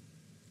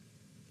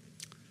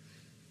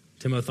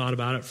 Timo thought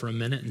about it for a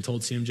minute and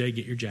told CMJ,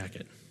 get your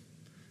jacket.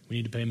 We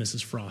need to pay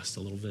Mrs. Frost a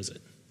little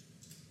visit.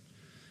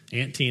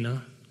 Aunt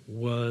Tina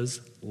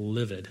was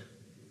livid.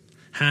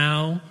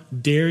 How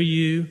dare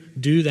you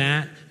do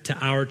that to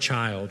our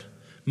child?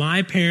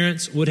 My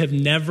parents would have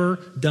never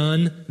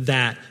done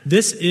that.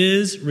 This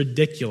is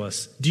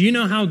ridiculous. Do you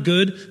know how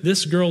good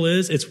this girl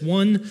is? It's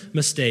one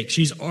mistake.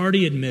 She's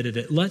already admitted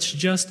it. Let's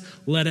just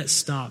let it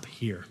stop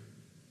here.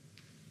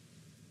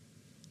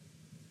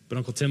 But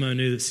Uncle Timo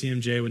knew that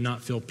CMJ would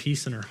not feel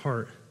peace in her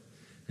heart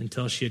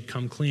until she had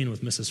come clean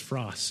with Mrs.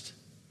 Frost.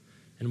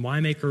 And why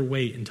make her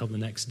wait until the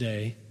next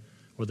day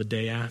or the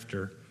day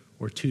after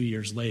or 2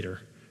 years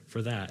later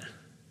for that?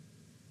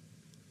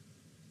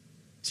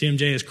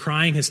 CMJ is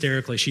crying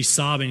hysterically. She's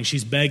sobbing.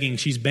 She's begging.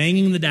 She's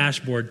banging the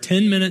dashboard.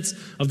 10 minutes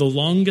of the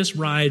longest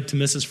ride to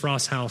Mrs.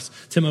 Frost's house.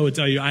 Timo would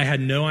tell you, I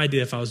had no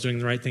idea if I was doing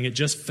the right thing. It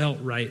just felt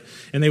right.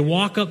 And they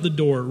walk up the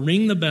door,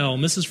 ring the bell.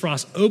 Mrs.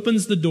 Frost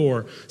opens the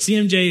door.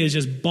 CMJ is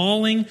just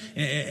bawling,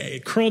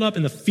 curled up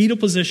in the fetal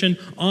position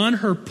on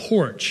her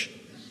porch.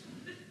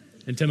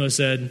 And Timo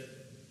said,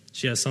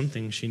 she has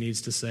something she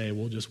needs to say.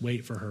 We'll just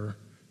wait for her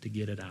to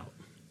get it out.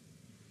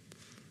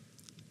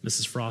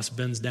 Mrs. Frost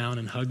bends down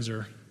and hugs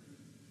her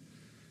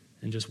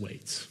and just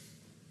waits.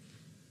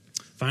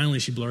 Finally,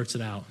 she blurts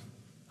it out.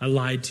 I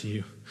lied to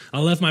you. I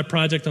left my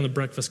project on the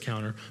breakfast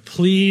counter.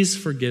 Please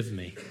forgive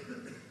me.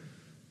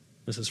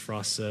 Mrs.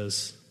 Frost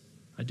says,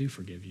 I do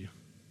forgive you.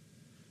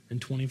 In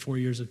 24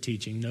 years of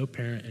teaching, no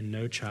parent and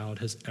no child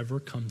has ever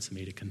come to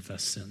me to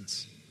confess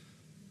sins.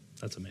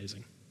 That's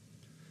amazing.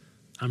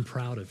 I'm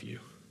proud of you.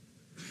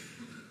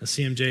 As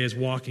CMJ is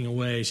walking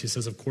away, she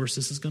says, of course,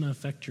 this is going to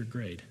affect your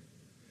grade.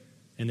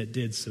 And it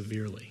did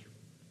severely.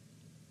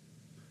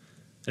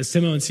 As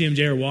Timo and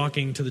CMJ are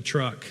walking to the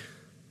truck,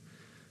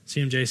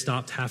 CMJ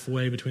stopped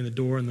halfway between the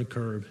door and the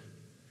curb.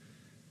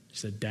 She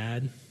said,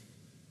 Dad,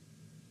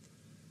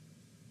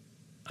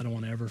 I don't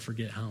want to ever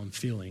forget how I'm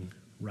feeling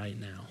right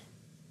now.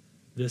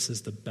 This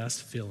is the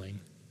best feeling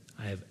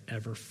I have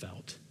ever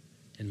felt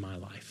in my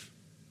life.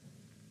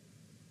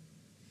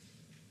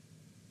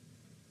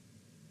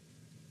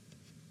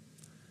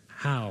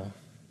 How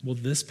will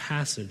this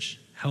passage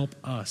help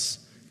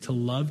us to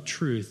love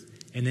truth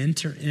and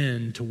enter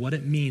into what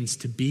it means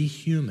to be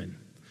human?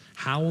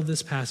 How will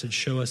this passage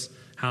show us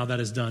how that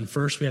is done?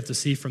 First, we have to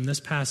see from this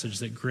passage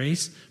that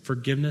grace,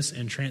 forgiveness,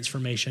 and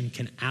transformation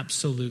can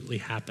absolutely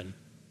happen.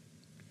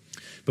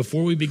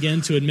 Before we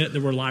begin to admit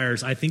that we're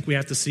liars, I think we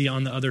have to see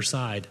on the other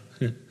side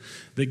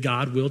that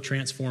God will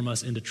transform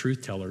us into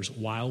truth tellers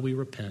while we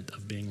repent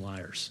of being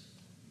liars.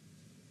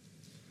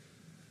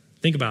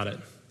 Think about it.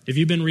 If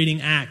you've been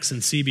reading Acts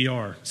and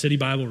CBR, City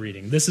Bible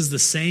Reading, this is the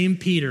same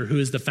Peter who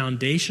is the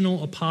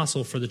foundational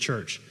apostle for the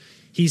church.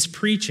 He's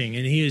preaching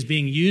and he is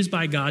being used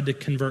by God to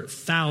convert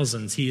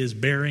thousands. He is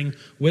bearing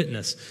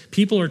witness.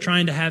 People are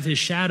trying to have his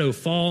shadow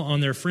fall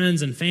on their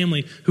friends and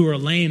family who are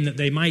lame that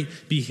they might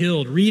be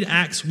healed. Read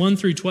Acts 1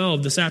 through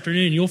 12 this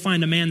afternoon. You'll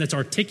find a man that's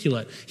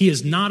articulate. He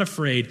is not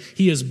afraid.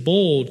 He is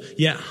bold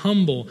yet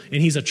humble,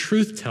 and he's a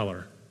truth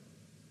teller.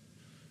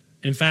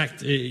 In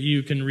fact,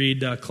 you can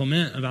read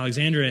Clement of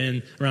Alexandria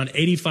in around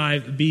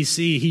 85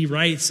 BC. He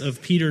writes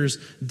of Peter's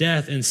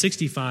death in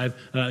 85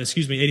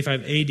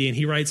 AD, and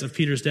he writes of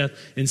Peter's death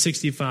in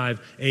 65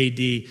 AD.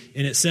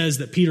 And it says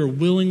that Peter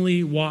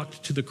willingly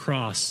walked to the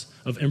cross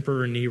of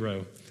Emperor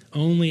Nero,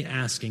 only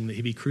asking that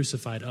he be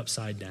crucified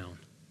upside down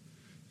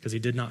because he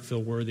did not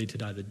feel worthy to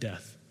die the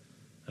death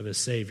of his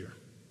Savior.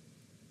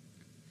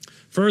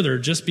 Further,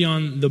 just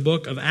beyond the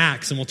book of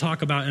Acts, and we'll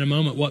talk about in a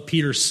moment what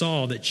Peter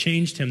saw that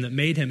changed him, that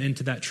made him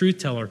into that truth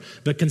teller.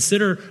 But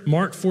consider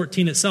Mark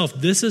 14 itself.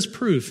 This is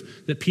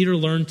proof that Peter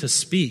learned to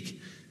speak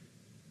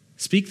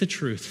the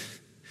truth,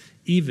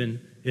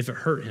 even if it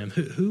hurt him.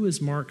 Who is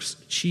Mark's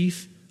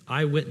chief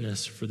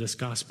eyewitness for this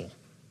gospel?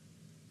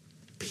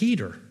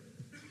 Peter.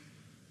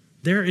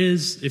 There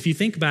is, if you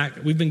think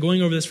back, we've been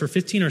going over this for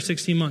 15 or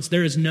 16 months.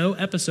 There is no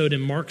episode in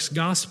Mark's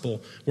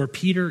gospel where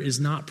Peter is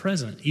not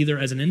present, either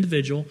as an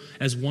individual,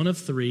 as one of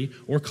three,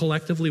 or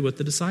collectively with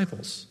the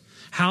disciples.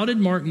 How did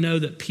Mark know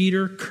that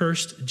Peter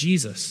cursed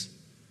Jesus?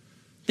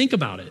 Think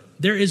about it.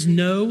 There is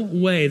no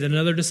way that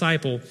another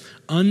disciple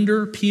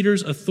under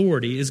Peter's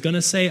authority is going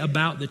to say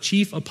about the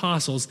chief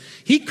apostles,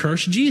 he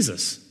cursed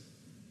Jesus.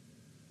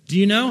 Do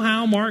you know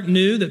how Mark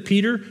knew that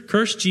Peter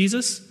cursed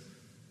Jesus?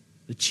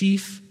 The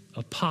chief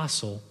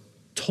apostle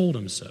told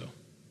him so.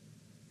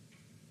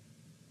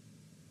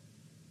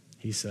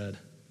 He said,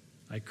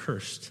 I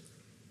cursed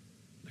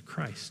the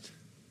Christ.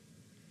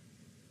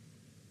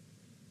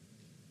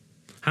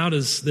 How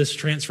does this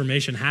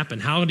transformation happen?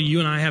 How do you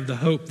and I have the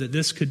hope that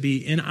this could be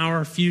in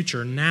our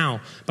future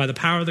now by the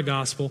power of the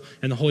gospel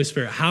and the Holy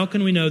Spirit? How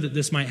can we know that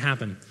this might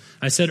happen?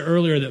 I said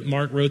earlier that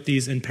Mark wrote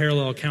these in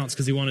parallel accounts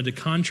because he wanted to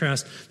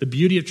contrast the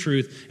beauty of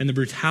truth and the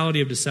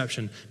brutality of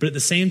deception. But at the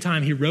same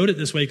time, he wrote it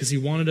this way because he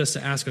wanted us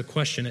to ask a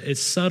question.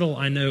 It's subtle,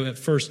 I know, at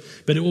first,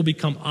 but it will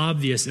become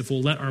obvious if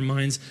we'll let our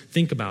minds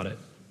think about it.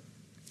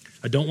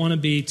 I don't want to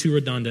be too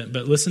redundant,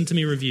 but listen to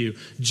me review.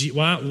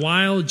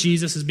 While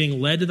Jesus is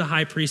being led to the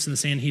high priest in the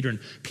Sanhedrin,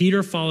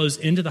 Peter follows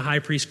into the high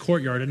priest's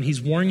courtyard, and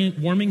he's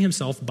warming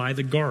himself by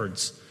the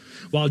guards.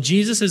 While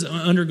Jesus is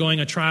undergoing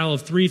a trial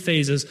of 3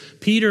 phases,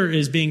 Peter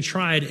is being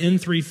tried in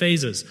 3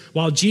 phases.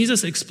 While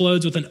Jesus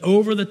explodes with an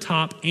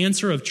over-the-top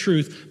answer of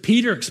truth,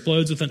 Peter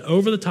explodes with an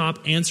over-the-top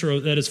answer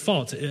that is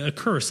false, a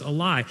curse, a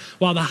lie.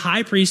 While the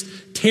high priest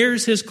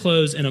tears his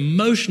clothes in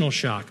emotional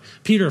shock,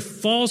 Peter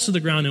falls to the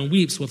ground and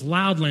weeps with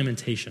loud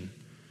lamentation.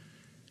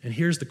 And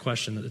here's the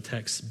question that the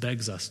text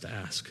begs us to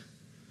ask.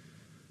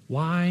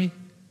 Why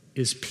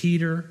is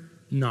Peter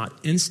not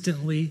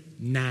instantly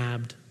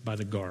nabbed by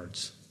the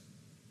guards?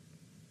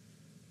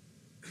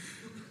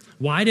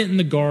 Why didn't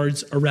the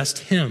guards arrest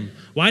him?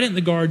 Why didn't the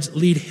guards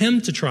lead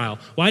him to trial?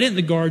 Why didn't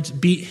the guards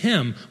beat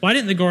him? Why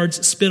didn't the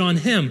guards spit on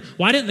him?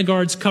 Why didn't the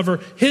guards cover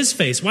his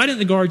face? Why didn't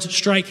the guards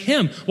strike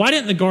him? Why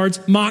didn't the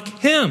guards mock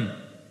him?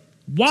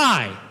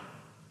 Why?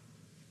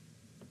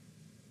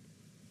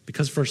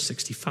 Because verse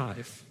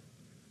 65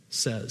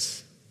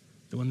 says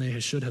that when they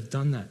should have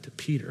done that to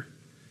Peter,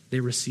 they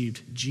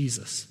received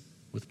Jesus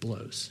with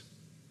blows.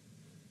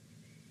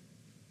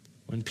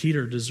 When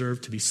Peter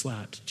deserved to be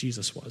slapped,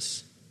 Jesus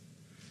was.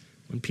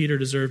 When Peter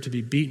deserved to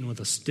be beaten with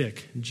a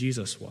stick,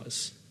 Jesus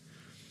was.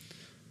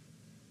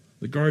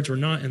 The guards were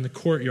not in the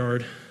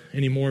courtyard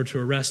anymore to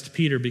arrest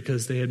Peter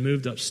because they had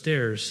moved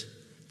upstairs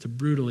to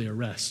brutally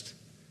arrest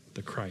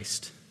the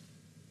Christ.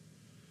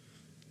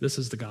 This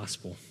is the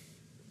gospel.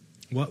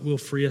 What will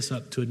free us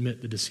up to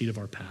admit the deceit of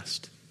our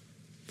past?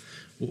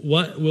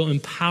 What will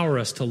empower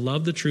us to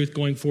love the truth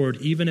going forward,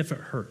 even if it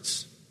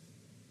hurts?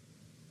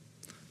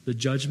 The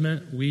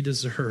judgment we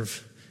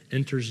deserve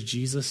enters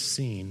Jesus'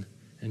 scene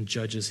and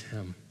judges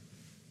him.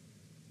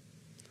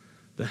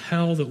 The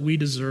hell that we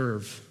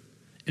deserve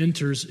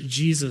enters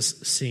Jesus'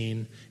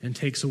 scene and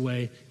takes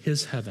away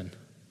his heaven.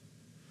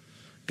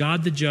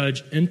 God the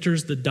judge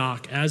enters the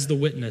dock as the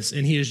witness,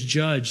 and he is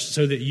judged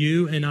so that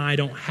you and I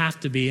don't have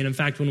to be. And in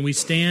fact, when we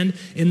stand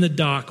in the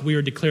dock, we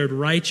are declared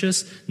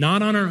righteous,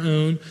 not on our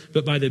own,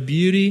 but by the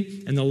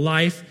beauty and the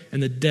life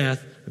and the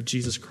death of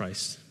Jesus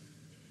Christ.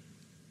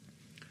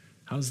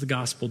 How does the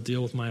gospel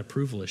deal with my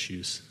approval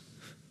issues?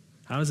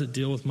 How does it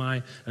deal with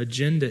my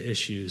agenda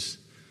issues?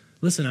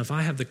 Listen, if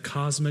I have the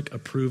cosmic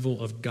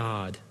approval of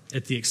God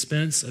at the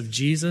expense of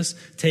Jesus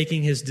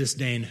taking his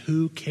disdain,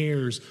 who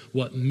cares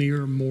what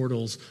mere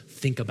mortals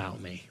think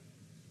about me?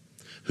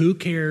 Who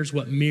cares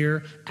what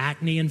mere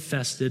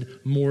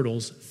acne-infested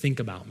mortals think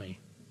about me?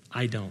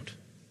 I don't.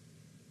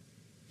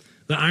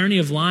 The irony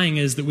of lying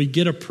is that we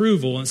get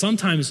approval, and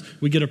sometimes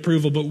we get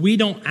approval, but we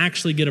don't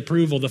actually get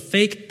approval. The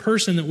fake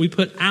person that we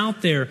put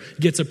out there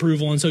gets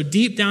approval, and so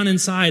deep down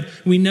inside,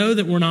 we know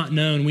that we're not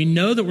known. We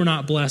know that we're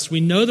not blessed.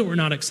 We know that we're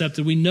not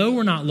accepted. We know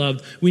we're not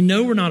loved. We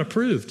know we're not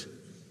approved.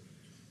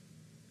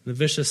 The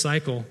vicious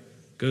cycle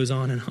goes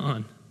on and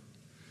on.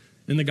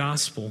 In the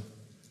gospel,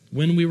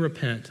 when we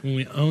repent, when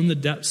we own the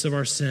depths of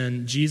our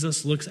sin,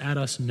 Jesus looks at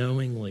us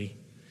knowingly,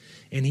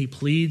 and he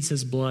pleads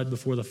his blood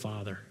before the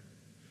Father.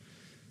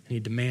 And he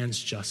demands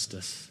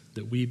justice,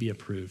 that we be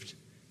approved,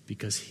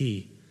 because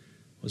he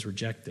was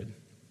rejected.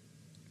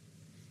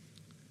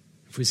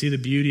 if we see the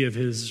beauty of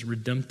his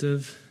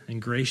redemptive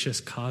and gracious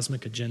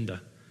cosmic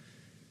agenda,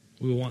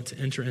 we will want to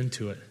enter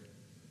into it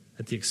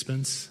at the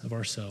expense of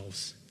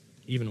ourselves,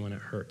 even when it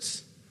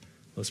hurts.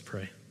 Let's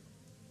pray.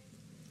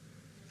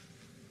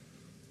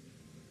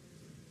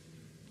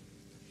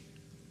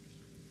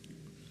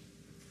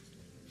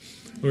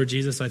 Lord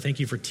Jesus, I thank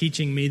you for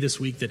teaching me this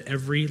week that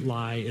every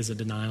lie is a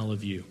denial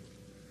of you.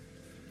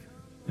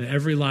 That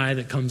every lie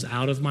that comes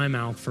out of my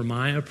mouth for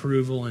my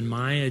approval and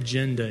my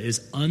agenda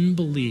is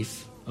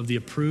unbelief of the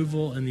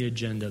approval and the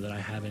agenda that I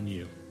have in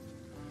you.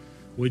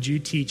 Would you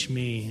teach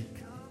me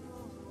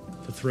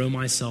to throw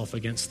myself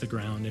against the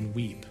ground and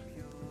weep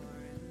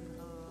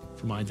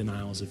for my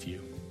denials of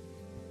you?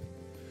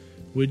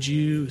 Would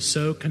you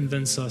so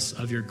convince us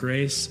of your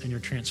grace and your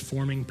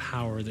transforming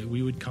power that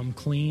we would come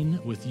clean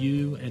with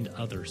you and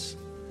others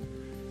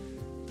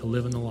to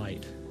live in the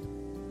light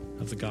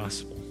of the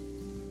gospel?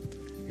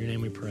 In your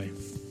name we pray.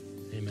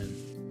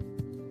 Amen.